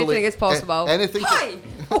 literally Anything is possible. Anything. Why?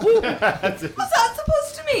 What's that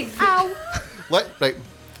supposed to mean? Ow. Right.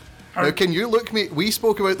 Now, can you look me? We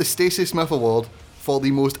spoke about the Stacey Smith Award for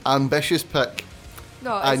the most ambitious pick,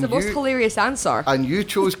 No, it's And the most you- hilarious answer. and you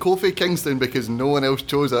chose Kofi Kingston because no one else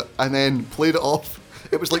chose it, and then played it off.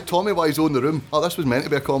 It was like Tommy Wiseau in the room. Oh, this was meant to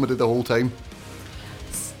be a comedy the whole time.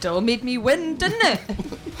 Still made me win, didn't it?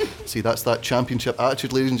 See, that's that championship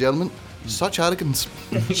attitude, ladies and gentlemen. Such arrogance.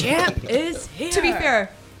 Champ is here. To be fair,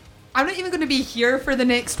 I'm not even going to be here for the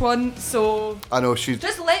next one, so I know she's.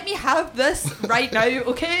 just let me have this right now,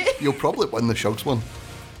 okay? You'll probably win the Shugs one.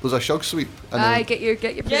 There's a Shug sweep. And then, Get your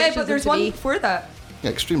Yeah, predictions but there's into one me. before that. yeah,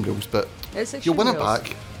 Extreme Rules, but It's you'll win it Extreme Rules.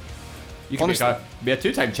 back. You can Honestly. be a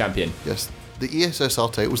two-time champion. Yes. The E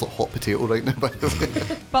ESSR title's like hot potato right now, by the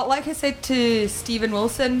way. But like I said to Stephen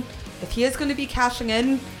Wilson, if he is going to be cashing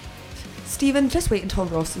in, Stephen, just wait until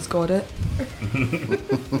Ross has got it.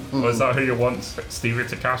 Was that who you want Stevie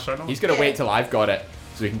to cash in on? He's gonna wait till I've got it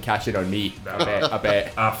so he can cash it on me. I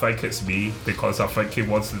bet. I think it's me because I think he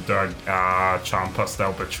wants to do a Ciampa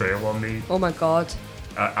style betrayal on me. Oh my god.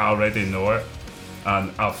 I already know it,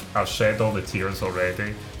 and I've shed all the tears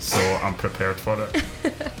already, so I'm prepared for it.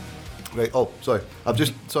 Right. Oh, sorry. I've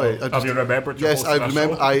just. Sorry. I Have just, you remembered? your yes, most I initial?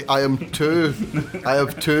 remember. I am two. I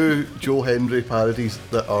have two Joe Hendry parodies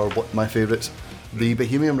that are my favourites. The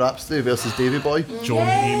Bohemian Rhapsody versus Davy Boy. Joe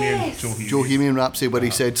Hemian. Joe Hemian Rhapsody, where he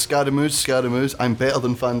said, Scaramouche, I'm better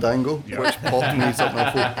than Fandango, Yeah. which popped me something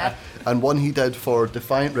awful. And one he did for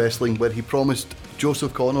Defiant Wrestling, where he promised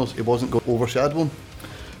Joseph Connors he wasn't going to overshadow him.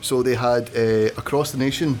 So they had Across the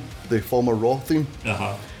Nation, the former Raw theme,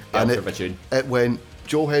 Uh-huh. and Bit of a tune. it went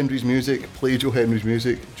Joe Hendry's music, play Joe Hendry's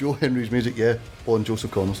music, Joe Hendry's music, yeah, on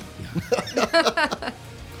Joseph Connors.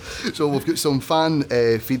 So we've got some fan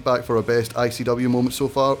feedback for our best ICW moments so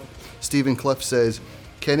far. Stephen Cliff says,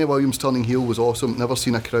 Kenny Williams turning heel was awesome. Never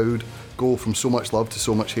seen a crowd go from so much love to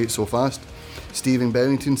so much hate so fast. Stephen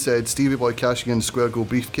Bennington said, Stevie Boy cashing in the Square Go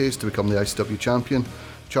briefcase to become the ICW champion.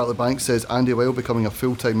 Charlie Banks says, Andy Wilde becoming a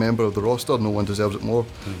full-time member of the roster. No one deserves it more.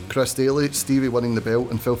 Chris Daly, Stevie winning the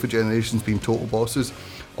belt and Filthy Generations being total bosses.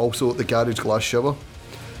 Also at the Garage Glass Shower.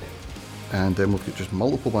 And then we've got just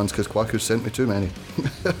multiple ones because Quacko's sent me too many.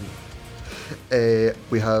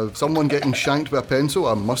 We have someone getting shanked with a pencil.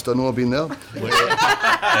 I must have known I've been there.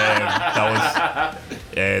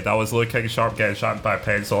 That was Luke King Sharp getting shanked by a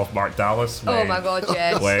pencil off Mark Dallas. Oh my god,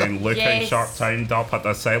 yes. When Luke King Yes. Sharp timed up at the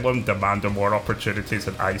Asylum, demanding more opportunities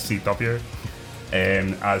in ICW,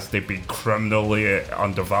 as they've been criminally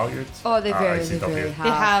undervalued. Oh, they at very, ICW. they really have.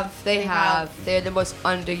 They have. They They have. have. They're the most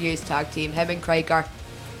underused tag team. Him and Craig are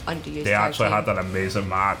underused They tag actually team. had an amazing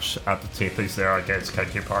match at the tapies there against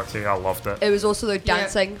Kinky Party. I loved it. It was also their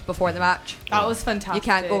dancing before the match. That was fantastic. You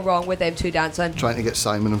can't go wrong with them two dancing. Trying to get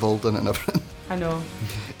Simon involved in it and everything. I know.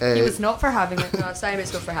 He was not for having it. No, Simon's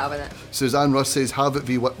good for having it. Suzanne Russ says, have it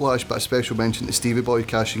v Whiplash, but a special mention to Stevie Boy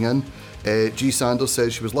cashing in. G. Sanders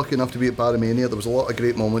says she was lucky enough to be at Barrymania. There was a lot of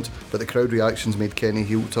great moments, but the crowd reactions made Kenny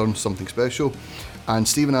heel turn something special. And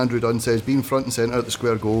Stephen Andrew Dunn says, being front and centre at the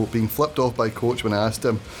Square Go, being flipped off by Coach when I asked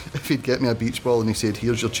him if he'd get me a beach ball and he said,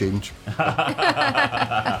 here's your change.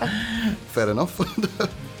 Fair enough.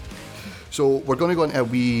 So we're going to go into a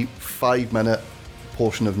wee 5-minute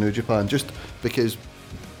portion of New Japan, just because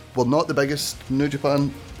we're not the biggest New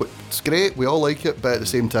Japan, but it's great, we all like it, but at the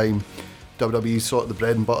same time, WWE's sort of the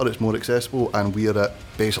bread and butter, it's more accessible, and we're at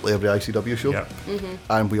basically every ICW show. Yep.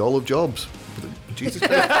 And we all have jobs. Jesus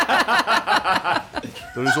Christ.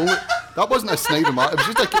 There is only... That wasn't a snide remark, it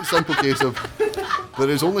was just a simple case of there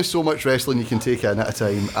is only so much wrestling you can take in at a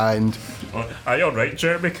time, and Are you alright,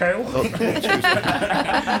 Jeremy Kyle?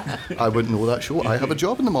 I wouldn't know that show. I have a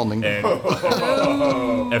job in the morning.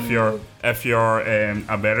 If you're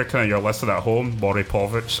American and you're listening at home, Maury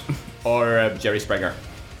Povich. or Jerry Springer.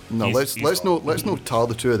 No, He's let's not tar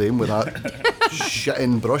the two of them with that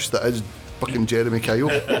shitting brush that is fucking Jeremy Kyle.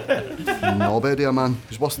 Nobody, man.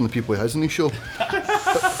 He's worse than the people he has in his show.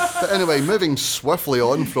 But anyway, moving swiftly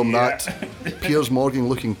on from that Piers Morgan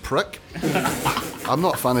looking prick. I'm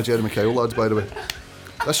not a fan of Jeremy Kyle, lads, by the way.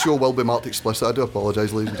 This show will be marked explicit. I do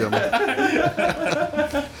apologise, ladies and gentlemen.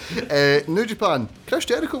 New Japan. Chris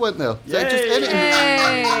Jericho went there.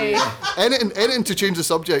 Yay! Anything to change the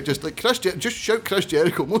subject. Just like just shout Chris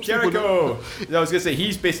Jericho. Most people Jericho! I was going to say,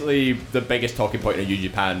 he's basically the biggest talking point in New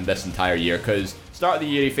Japan this entire year, because start of the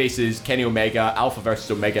year he faces Kenny Omega, Alpha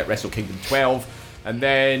versus Omega at Wrestle Kingdom 12, and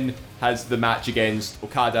then has the match against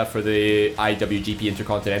Okada for the IWGP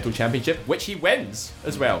Intercontinental Championship, which he wins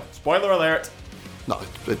as well. Spoiler alert. No,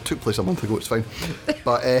 it took place a month ago, it's fine.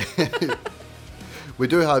 But we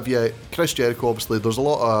do have, Chris Jericho, obviously. There's a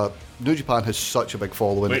lot of... New Japan has such a big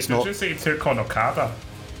following. Wait, it's did not... you say he took on Okada?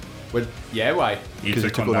 Yeah, why? He 'Cause he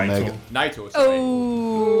took took on on Naito. Omega. Naito, sorry.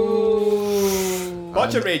 Oh.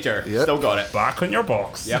 Gotcha Rager. Yep. Still got it. Back on your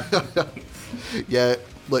box. Yep. Yeah,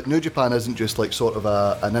 like New Japan isn't just like sort of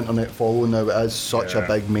an internet following now. It is such a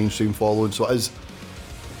big mainstream following. So it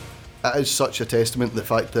is such a testament to the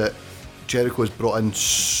fact that Jericho has brought in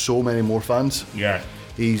so many more fans. Yeah.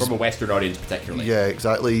 He's From a Western audience, particularly. Yeah,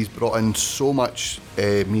 exactly. He's brought in so much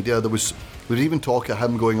media. There was even talk of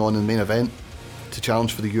him going on in the main event to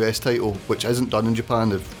challenge for the US title, which isn't done in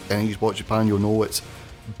Japan. If any of you watch Japan, you'll know it's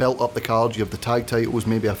built up the card. You have the tag titles,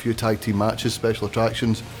 maybe a few tag team matches, special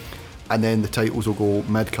attractions, and then the titles will go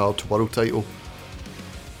mid card to world title.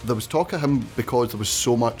 There was talk of him because there was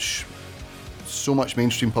so much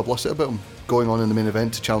mainstream publicity about him going on in the main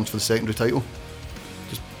event to challenge for the secondary title.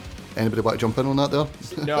 Just anybody want to jump in on that there?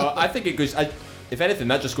 No, I think it goes... if anything,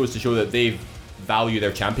 that just goes to show that they value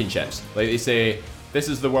their championships. Like they say, this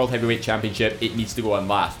is the World Heavyweight Championship, it needs to go on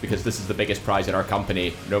last because this is the biggest prize in our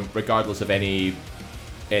company, regardless of any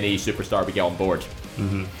superstar we get on board.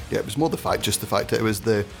 Mm-hmm. Yeah, it was more the fact that it was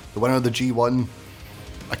the winner of the G1,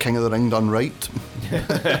 a King of the Ring done right.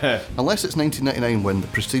 Unless it's 1999 when the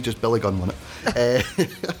prestigious Billy Gunn won it.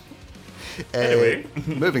 Anyway.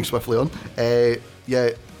 Moving swiftly on.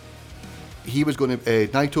 He was going to...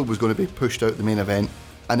 Naito was going to be pushed out the main event,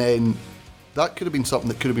 and then that could have been something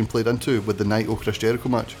that could have been played into with the Naito Chris Jericho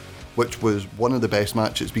match, which was one of the best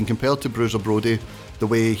matches. It's been compared to Bruiser Brody, the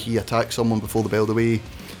way he attacks someone before the bell, the way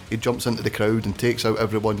he jumps into the crowd and takes out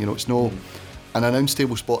everyone. It's no... An announce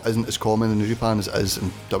table spot isn't as common in New Japan as it is in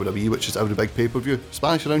WWE, which is every big pay-per-view.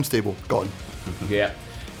 Spanish announce table, gone. Yeah.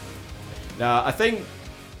 Now, I think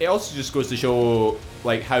it also just goes to show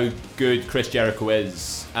like how good Chris Jericho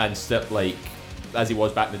is, and still like as he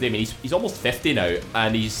was back in the day. I mean, he's almost 50 now,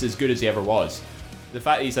 and he's as good as he ever was. The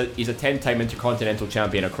fact he's a 10-time Intercontinental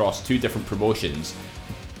Champion across 2 different promotions,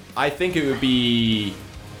 I think it would be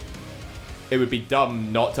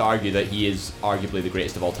dumb not to argue that he is arguably the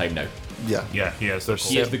greatest of all time now. Yeah. Yeah, he is.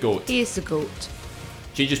 He is the GOAT. He is the GOAT.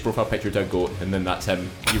 Change his profile picture to a GOAT, and then that's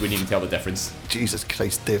him. You wouldn't even tell the difference. Jesus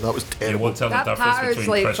Christ, Dave, that was You terrible. won't tell the That difference pattern's between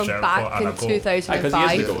like Chris from Jericho back and a in goat. Because he is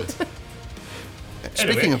 2005. the GOAT.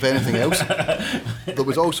 Speaking of anything else, there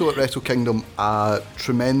was also at Wrestle Kingdom a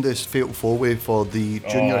tremendous fatal four-way for the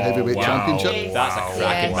Junior Heavyweight wow. Championship. That's a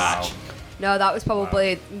cracking Yes. match. No, that was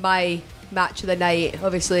probably my match of the night.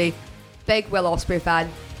 Obviously, big Will Ospreay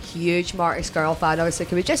fan, huge Marty Scurll fan. Obviously,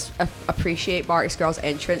 can we just appreciate Marty Scurll's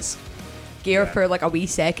entrance gear for like a wee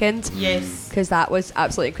second? Yes. Because that was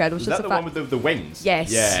absolutely incredible. Was Just that the fact- one with the wings?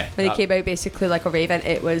 Yes. Yeah. When he came out basically like a raven,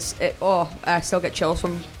 I still get chills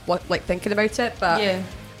from thinking about it. But Yeah.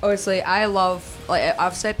 honestly, I love, like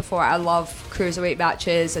I've said before, I love cruiserweight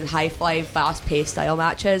matches and high flying, fast paced style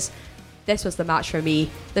matches. This was the match for me.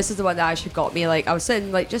 This is the one that actually got me. Like I was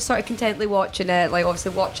sitting like just sort of contently watching it, like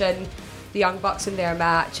obviously watching the Young Bucks in their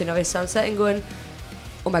match, and obviously I'm sitting going,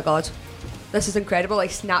 oh my god, this is incredible.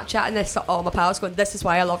 Like Snapchatting this to all my pals going, this is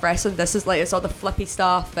why I love wrestling. This is like, it's all the flippy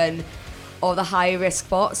stuff and all the high risk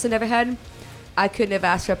spots and everything. I couldn't have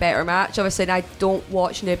asked for a better match. Obviously, and I don't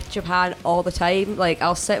watch New Japan all the time. Like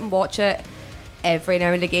I'll sit and watch it every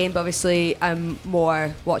now and again, but obviously I'm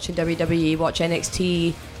more watching WWE, watch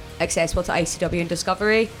NXT, accessible to ICW and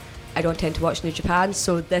Discovery. I don't tend to watch New Japan,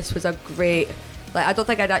 so this was a great... Like I don't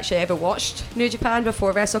think I'd actually ever watched New Japan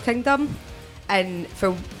before Wrestle Kingdom, and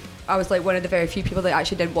I was like one of the very few people that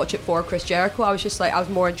actually did watch it for Chris Jericho. I was just like, I was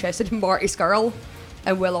more interested in Marty Scurll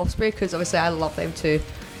and Will Ospreay because obviously I love them too.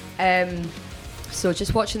 So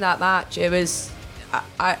just watching that match, it was,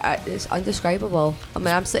 it's undescribable. I mean,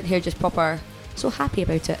 I'm sitting here just proper so happy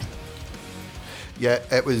about it. Yeah,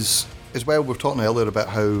 it was as well. We were talking earlier about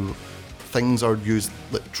how things are used,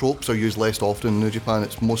 like tropes are used less often in New Japan.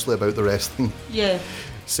 It's mostly about the wrestling. Yeah.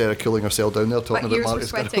 Sarah cooling herself down there talking My about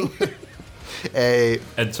ears were Marty sweating. Scurll.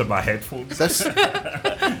 Into my headphones. This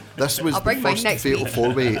was I'll the bring mine first next fatal week.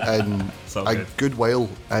 four-way in So a good. good while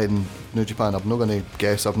in New Japan. I'm not going to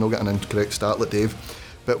guess. I've not got an incorrect start like Dave.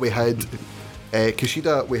 But we had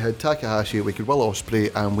Kushida, we had Takahashi, we had Will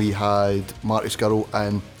Ospreay, and we had Marty Scurll,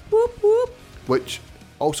 and which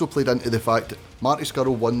also played into the fact that Marty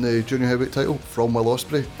Scurll won the junior heavyweight title from Will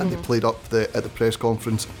Ospreay, and they played up at the press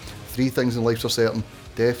conference, 3 things in life are certain: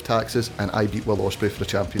 death, taxes, and I beat Will Ospreay for the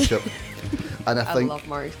championship. And I think love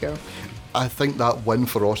Marty's girl. I think that win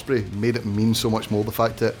for Ospreay made it mean so much more. The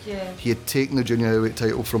fact that he had taken the junior heavyweight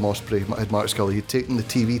title from Ospreay, had Marty Scurll, he had taken the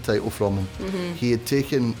TV title from him. He had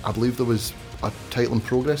taken, I believe there was a title in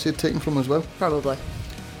Progress he had taken from him as well. Probably.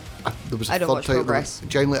 There was a I don't third watch title. Progress.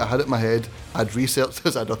 Genuinely, I had it in my head. I'd researched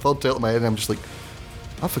this. I had a third title in my head, and I'm just like,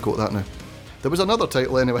 I forgot that now. There was another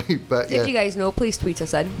title anyway, but If you guys know, please tweet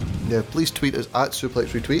us in. yeah, please tweet us at Suplex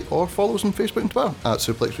Retweet or follow us on Facebook and Twitter at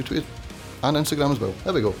Suplex Retweet and Instagram as well.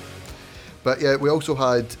 There we go. But yeah, we also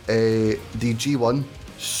had the G1.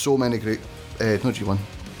 So many great, not G1.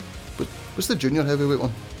 But what's the junior heavyweight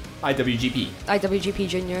one? IWGP. IWGP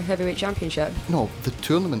Junior Heavyweight Championship. No, the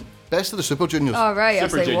tournament. Best of the Super Juniors. Oh, right. I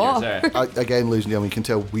was Super like, Juniors, what? Again, ladies and gentlemen, you can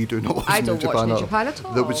tell we do not watch I New don't Japan watch New at all. Japan at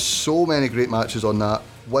all. There was so many great matches on that.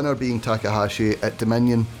 Winner being Takahashi at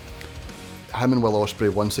Dominion. Him and Will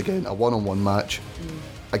Ospreay once again, a one-on-one match.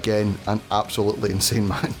 Again, an absolutely insane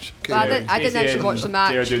match. Well, I didn't actually watch the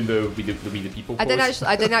match. They're doing the We the People I pose.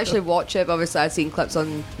 didn't actually watch it, but obviously I'd seen clips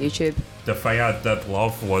on YouTube. The thing I did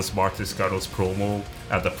love was Marty Scurll's promo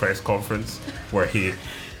at the press conference where he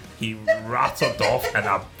rattled off in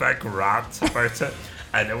a big rant about it,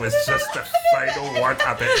 and it was just the final word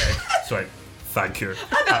at the end. So like, thank you.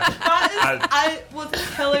 I was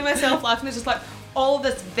killing myself laughing. It's just like all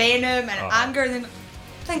this venom and anger, and then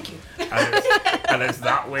thank you. And it's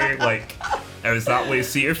that way, like, it was that way.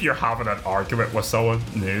 See, if you're having an argument with someone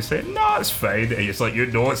and they say, no, it's fine, and it's like, you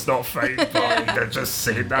know it's not fine, but they're just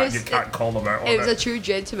saying that, and you can't call them out on It was a it. true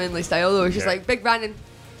gentlemanly style, though. It was just Yeah. like big random.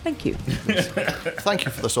 Thank you. Thank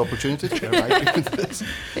you for this opportunity to share my view on this.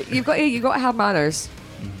 You've got to have manners.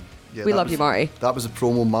 Yeah, We that love was- you, Marty. That was the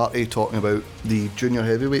promo Marty talking about the junior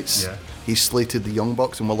heavyweights. Yeah. He slated the Young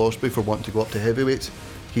Bucks and Will Ospreay for wanting to go up to heavyweights.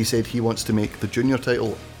 He said he wants to make the junior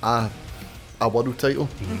title a world title.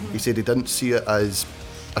 He said he didn't see it as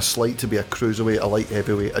a slight to be a cruiserweight, a light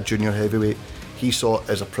heavyweight, a junior heavyweight. He saw it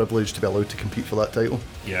as a privilege to be allowed to compete for that title.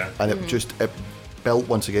 Yeah. And it built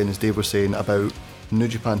once again, as Dave was saying, about New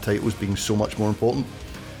Japan titles being so much more important.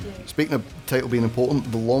 Speaking of title being important,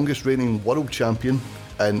 the longest reigning world champion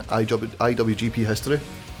in IWGP history,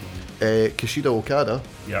 Kushida Okada.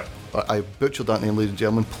 Yeah. I butchered that name, ladies and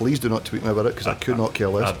gentlemen. Please do not tweet me about it because I could not care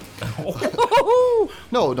less.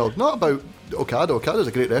 No, not about Okada. Okada's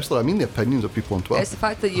a great wrestler. I mean the opinions of people on Twitter. It's the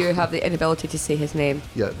fact that you have the inability to say his name.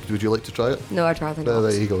 Yeah, would you like to try it? No, I'd rather There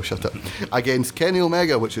not. you go, shut up. Against Kenny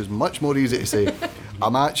Omega, which is much more easy to say. A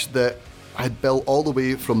match that had built all the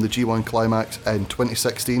way from the G1 Climax in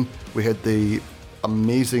 2016. We had the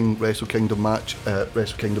amazing Wrestle Kingdom match at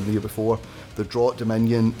Wrestle Kingdom the year before. The draw at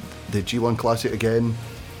Dominion, the G1 Classic again.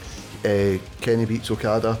 Kenny beats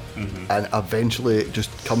Okada, and eventually it just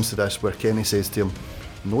comes to this where Kenny says to him,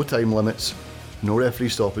 no time limits, no referee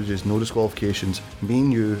stoppages, no disqualifications, me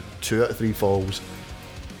and you, 2 out of 3 falls.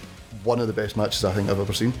 One of the best matches I think I've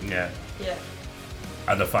ever seen. Yeah. Yeah.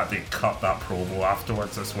 And the fact they cut that promo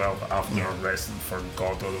afterwards as well, after wrestling for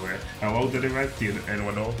God all the way. How long did he write? Do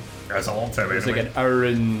anyone know? It was a long time It was anyway. like an hour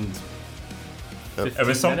and. It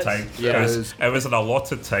was some 15 time. minutes? Yeah. It was an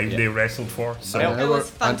allotted time they wrestled for. So Mel- It was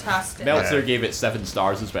fantastic. Meltzer gave it 7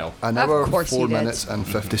 stars as well. An Of hour, course he 4 did. minutes and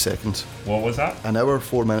 50 seconds. what was that? An hour,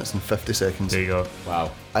 4 minutes and 50 seconds. There you go.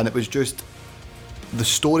 Wow. And it was just the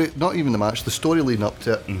story, not even the match, the story leading up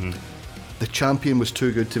to it. The champion was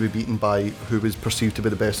too good to be beaten by who was perceived to be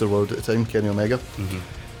the best in the world at the time, Kenny Omega.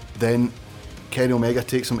 Then Kenny Omega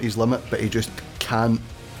takes him to his limit, but he just can't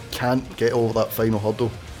get over that final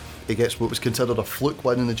hurdle. He gets what was considered a fluke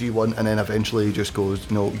win in the G1, and then eventually he just goes,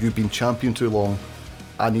 no, you've been champion too long,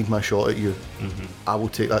 I need my shot at you. I will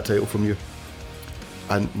take that title from you.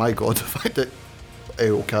 And my God, the fact that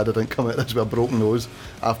Okada didn't come out this with a broken nose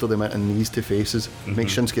after they went in knees to faces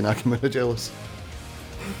makes Shinsuke Nakamura jealous.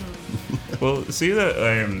 Well, see that,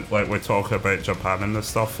 like we're talking about Japan and the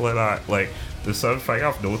stuff like that. Like the sort of thing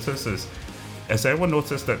I've noticed is, has anyone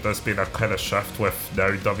noticed that there's been a kind of shift with now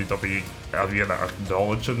WWE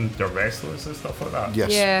acknowledging the wrestlers and stuff like that?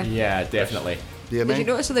 Yes. Yeah. Yeah, definitely. Yeah, Did you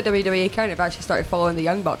notice on the WWE account have actually started following the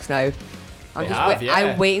Young Bucks now?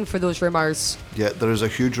 I'm waiting for those rumours. Yeah, there is a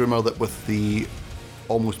huge rumour that with the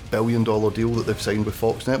almost $1 billion deal that they've signed with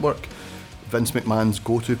Fox Network, Vince McMahon's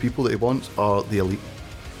go-to people that he wants are the Elite.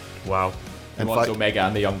 Wow. He wants Omega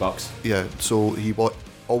and the Young Bucks. Yeah, so he bought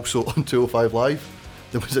also on 205 Live.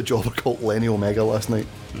 There was a jobber called Lenny Omega last night.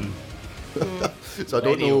 So I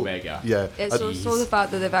don't Lenny know. Omega. Yeah, It's also the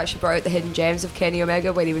fact that they've actually brought out the hidden gems of Kenny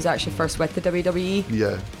Omega when he was actually first with the WWE.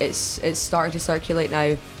 yeah. It's starting to circulate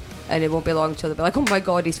now, and it won't be long until they'll be like, oh my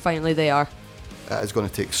god, he's finally there. It's going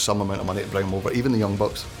to take some amount of money to bring them over. Even the Young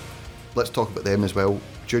Bucks. Let's talk about them as well.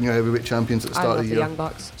 Junior heavyweight champions at the I start love of the the year. Young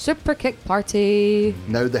Bucks. Super kick party.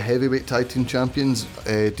 Now the heavyweight tag team champions,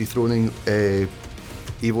 dethroning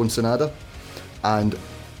Evo and Sonata. And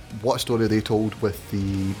what story they told with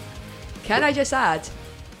the... Can I just add,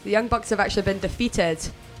 the Young Bucks have actually been defeated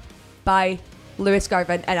by Lewis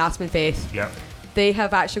Garvin and Aspen Faith. Yep. They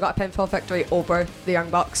have actually got a pinfall victory over the Young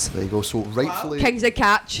Bucks. There you go. So rightfully... Kings of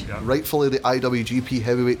Catch. Yeah. Rightfully, the IWGP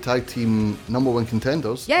Heavyweight Tag Team #1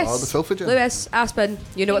 contenders Yes. are the Filthy Gym. Lewis, Aspen,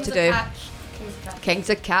 you know what to do. Kings of Catch. Kings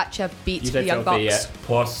of Catch have beat You the said Young Filthy, Bucks.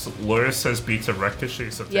 Plus, Lewis has beaten Ricochet,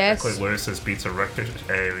 so Yes. technically Lewis has beaten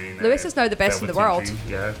Ricochet. Lewis is now the best in the Velveteen world.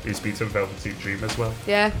 Dream. Yeah, he's beaten Velveteen Dream as well.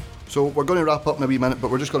 Yeah. So we're going to wrap up in a wee minute, but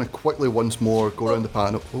we're just going to quickly once more go around the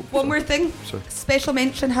panel. Oh, One more thing. Sorry. Special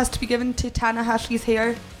mention has to be given to Tanahashi's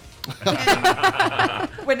hair.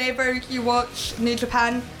 Whenever you watch New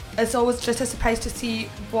Japan, it's always just a surprise to see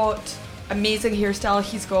what amazing hairstyle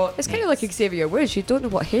he's got. It's kind of like Xavier Woods. You don't know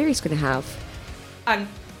what hair he's going to have. And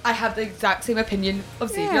I have the exact same opinion of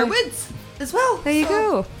Xavier Yeah. Woods as well. There you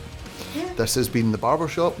go. This has been The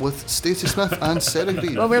Barbershop with Stacey Smith and Sarah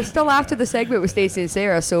Green. Well, we're still after the segment with Stacey and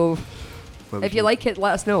Sarah, so Well, if you like it,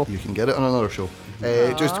 let us know. you can get it on another show.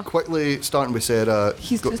 Just quickly, starting with Sarah.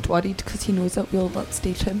 He's just worried because he knows that we'll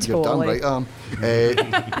upstage him. You're damn Totally.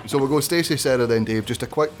 right, so we'll go Stacey, Sarah, then Dave. Just a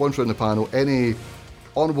quick once round the panel. Any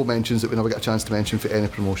honourable mentions that we never get a chance to mention for any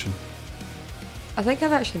promotion? I think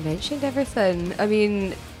I've actually mentioned everything. I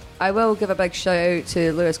mean, I will give a big shout out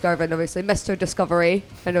to Lewis Garvin, obviously Mr. Discovery,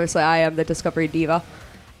 and obviously I am the Discovery Diva.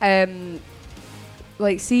 I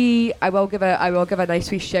will give a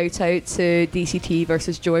nice wee shout out to DCT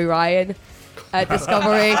versus Joey Ryan at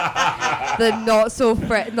Discovery, the not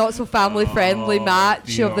so family friendly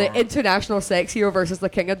match of the International Sex Hero versus the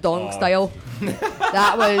King of Dong style.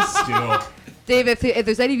 That was You know, Dave. If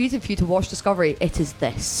there's any reason for you to watch Discovery, it is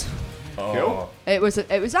this. oh, It was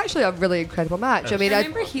actually a really incredible match. I mean, I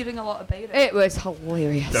remember hearing a lot about it. it was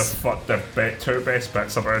hilarious. two best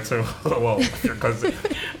bits about it, well, because it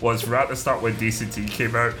was right at the start when DCT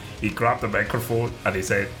came out, he grabbed the microphone and he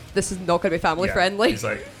said, This is not going to be family yeah, friendly. he's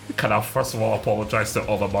like, can I first of all apologise to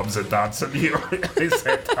all the mums and dads in here? He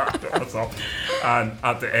said that to us all. And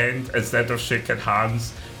at the end, instead of shaking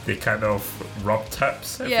hands, they kind of rub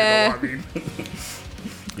tips, if Yeah. you know what I mean.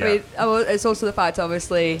 Yeah. I mean, it's also the fact,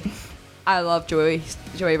 obviously, I love Joey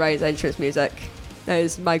Ryan's entrance music. That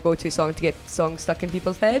is my go-to song to get songs stuck in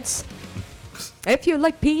people's heads. If you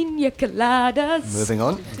like pina coladas. Moving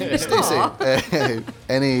on. Stacey,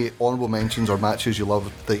 any honourable mentions or matches you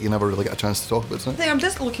love that you never really get a chance to talk about tonight? I'm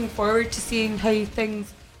just looking forward to seeing how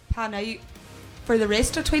things pan out for the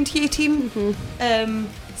rest of 2018.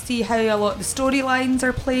 See how a lot of the storylines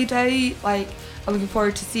are played out. Like, I'm looking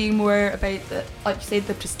forward to seeing more about the, like you said,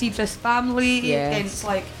 the prestigious family Yes. against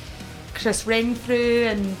like Chris Renfrew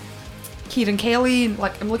and Kieran Kelly, and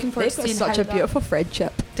like I'm looking forward They've to got seeing such how a beautiful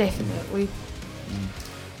friendship. that, definitely.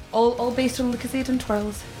 All based on Lucozade and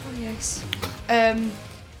twirls. Oh yes.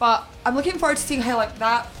 But I'm looking forward to seeing how like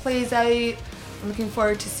that plays out. I'm looking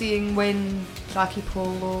forward to seeing when Jackie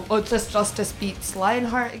Polo or just Justice beats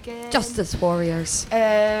Lionheart again. Justice Warriors.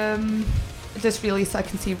 Just really so I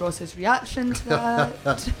can see Ross's reaction to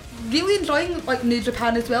that. Really enjoying like New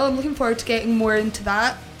Japan as well. I'm looking forward to getting more into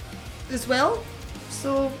that as well.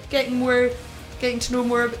 So getting to know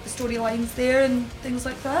more about the storylines there and things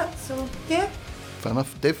like that. So yeah. Fair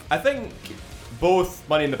enough. Dave? I think both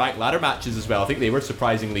Money in the Bank ladder matches as well, I think they were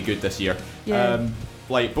surprisingly good this year. Yeah.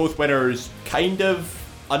 Like both winners kind of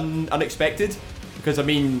unexpected, because I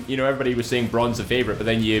mean, you know, everybody was saying Braun's the favourite, but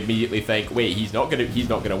then you immediately think, wait, he's not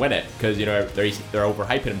gonna win it, because you know they're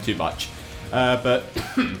overhyping him too much. But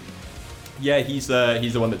yeah, he's the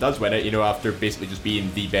one that does win it. You know, after basically just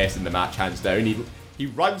being the best in the match hands down, he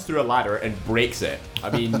runs through a ladder and breaks it. I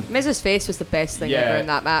mean, Mrs. Face was the best thing Yeah. ever in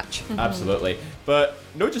that match. absolutely. But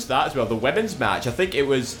not just that as well. The women's match, I think it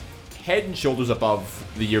was head and shoulders above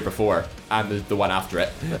the year before and the one after it.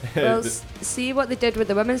 Well, see what they did with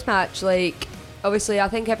the women's match. Like, obviously, I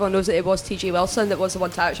think everyone knows that it was TJ Wilson that was the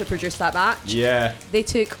one to actually produce that match. Yeah. They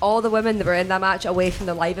took all the women that were in that match away from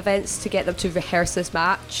the live events to get them to rehearse this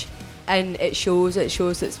match, and it shows it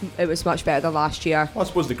was much better than last year. Well, I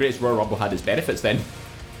suppose the Greatest Royal Rumble had its benefits then.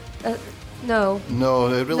 No. No,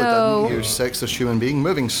 it really No. didn't, you sexist human being.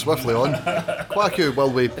 Moving swiftly on. Kwaku, while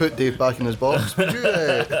we put Dave back in his box, would you,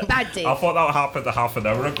 Bad Dave. I thought that happened a half an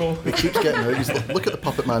hour ago. he keeps getting out. He's like, look at the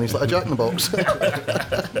puppet man, he's like a jack in the box.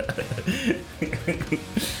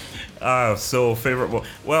 So favourite one.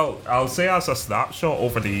 Well, I'll say as a snapshot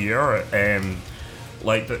over the year,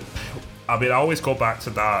 I always go back to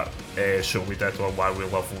that show we did on Why We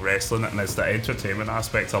Love Wrestling, and it's the entertainment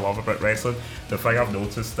aspect I love about wrestling. The thing I've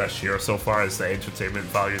noticed this year so far is the entertainment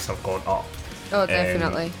values have gone up. Oh,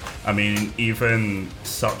 definitely. Even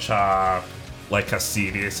such a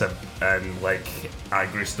serious and like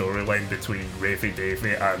angry storyline between Ravy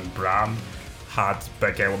Davey and Bram had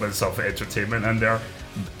big elements of entertainment in there.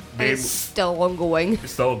 It's still ongoing.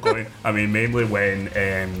 It's still going. Mainly when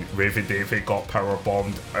Ravy Davey got power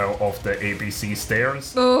bombed out of the ABC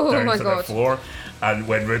stairs down my to God. the floor, and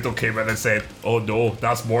when Riddle came in and said, "Oh no,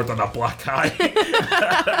 that's more than a black eye."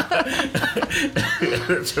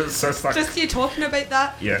 Just you talking about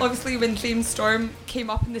that. Yeah. Obviously, when James Storm came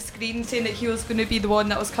up on the screen saying that he was going to be the one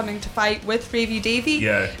that was coming to fight with Ravy Davey,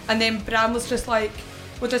 Yeah. and then Bram was just like,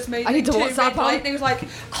 "Well, just made I need to WhatsApp Red him." Lightning was like,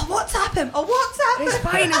 "I'll WhatsApp him. I'll WhatsApp him." It's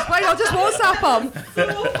fine, I'll just WhatsApp him.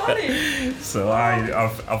 So funny. So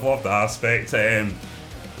I've loved the aspect.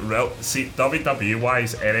 WWE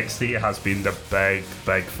wise, NXT has been the big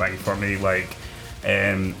thing for me.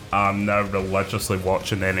 I'm now religiously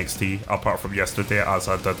watching NXT, apart from yesterday as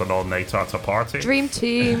I did an all-nighter at a party. Dream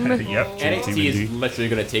Team. Yep, NXT is literally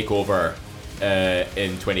going to take over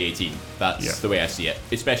in 2018. That's the way I see it,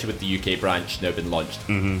 especially with the UK branch now been launched.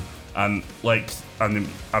 And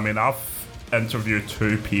I've interviewed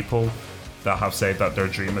 2 people that have said that their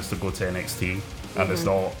dream is to go to NXT, and it's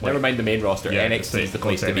not. Never mind the main roster. NXT is the go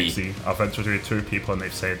place to be. NXT. I've interviewed 2 people and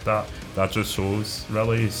they've said that. That just shows,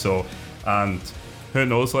 really. So, and who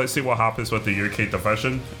knows? Let's see what happens with the UK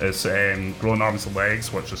division. It's grown arms and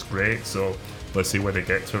legs, which is great. So let's see where they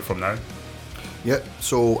get to from now. Yep,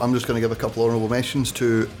 so I'm just going to give a couple honourable mentions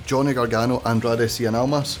to Johnny Gargano, Andrade Cien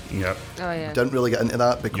Almas. Yep. Oh, yeah. Didn't really get into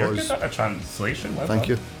that You're because... good at a translation. Well Thank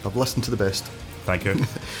done. you. I've listened to the best. Thank you.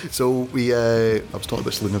 So we... I was talking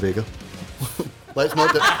about Selena Vega. Let's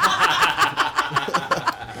not...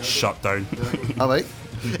 Shut down. Alright.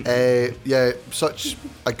 Such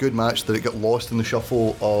a good match that it got lost in the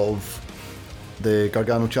shuffle of the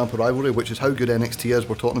Gargano Ciampa rivalry, which is how good NXT is.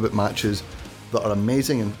 We're talking about matches that are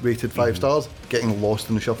amazing and rated 5 stars, getting lost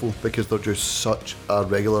in the shuffle because they're just such a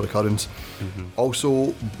regular occurrence.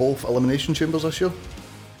 Also, both Elimination Chambers this year.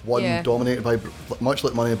 One dominated by, much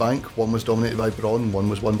like Money in the Bank, one was dominated by Braun, one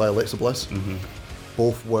was won by Alexa Bliss.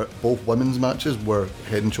 Both women's matches were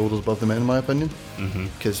head and shoulders above the men, in my opinion,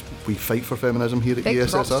 because we fight for feminism here at Big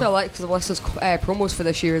props to ESSR. Alexa Bliss's promos for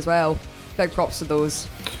this year as well. Big props to those.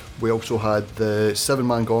 We also had the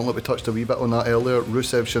 7-man gauntlet. We touched a wee bit on that earlier.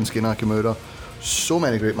 Rusev, Shinsuke Nakamura. So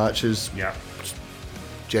many great matches. Yeah.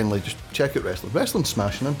 Generally, just check out wrestling. Wrestling's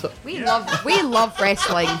smashing, isn't it? We love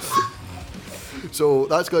wrestling. So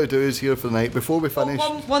that's got to do us here for the night. Before we finish,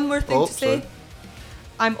 One more thing to say. sorry.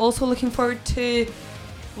 I'm also looking forward to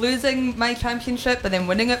losing my championship and then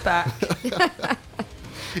winning it back.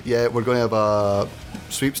 Yeah, we're going to have a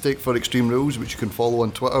sweepstake for Extreme Rules, which you can follow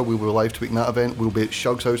on Twitter. We will be live tweeting that event. We'll be at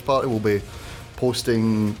Shug's house party. We'll be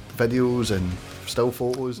posting videos and still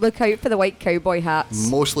photos. Look out for the white cowboy hats.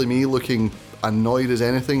 Mostly me looking annoyed as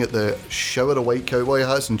anything at the shower of white cowboy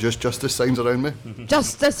hats and just justice signs around me.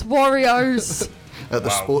 Justice Warriors. At the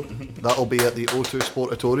sport, that'll be at the O2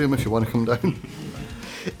 Sportatorium if you want to come down.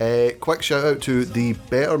 Quick shout out to the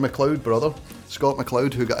Better McLeod brother, Scott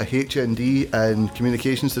McLeod, who got a HND in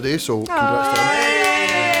communications today, so congrats to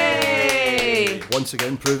him. Once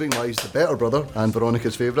again proving why he's the better brother and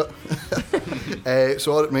Veronica's favourite.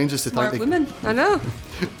 So all it remains is to Smart thank women. I know.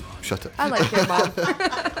 Shut it. I like your mum.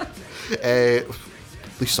 At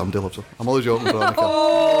least somebody loves her. I'm always joking, Veronica.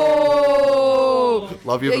 Oh!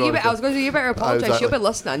 Love you, Yeah, Veronica. I was going to say, you better apologise. Exactly. She'll be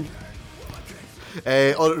listening.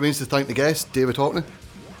 All it remains to thank the guests, David Hockney,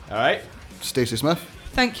 All right. Stacey Smith,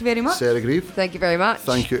 Thank you very much. Sarah Grieve. Thank you very much.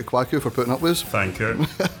 Thank you to Kwaku for putting up with us. Thank you.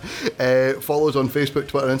 Follow us on Facebook,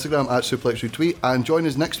 Twitter, Instagram at Suplex Retweet, and join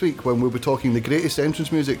us next week when we'll be talking the greatest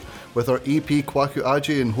entrance music with our EP Kwaku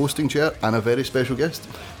Aji in hosting chair and a very special guest.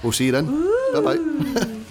 We'll see you then. Bye bye.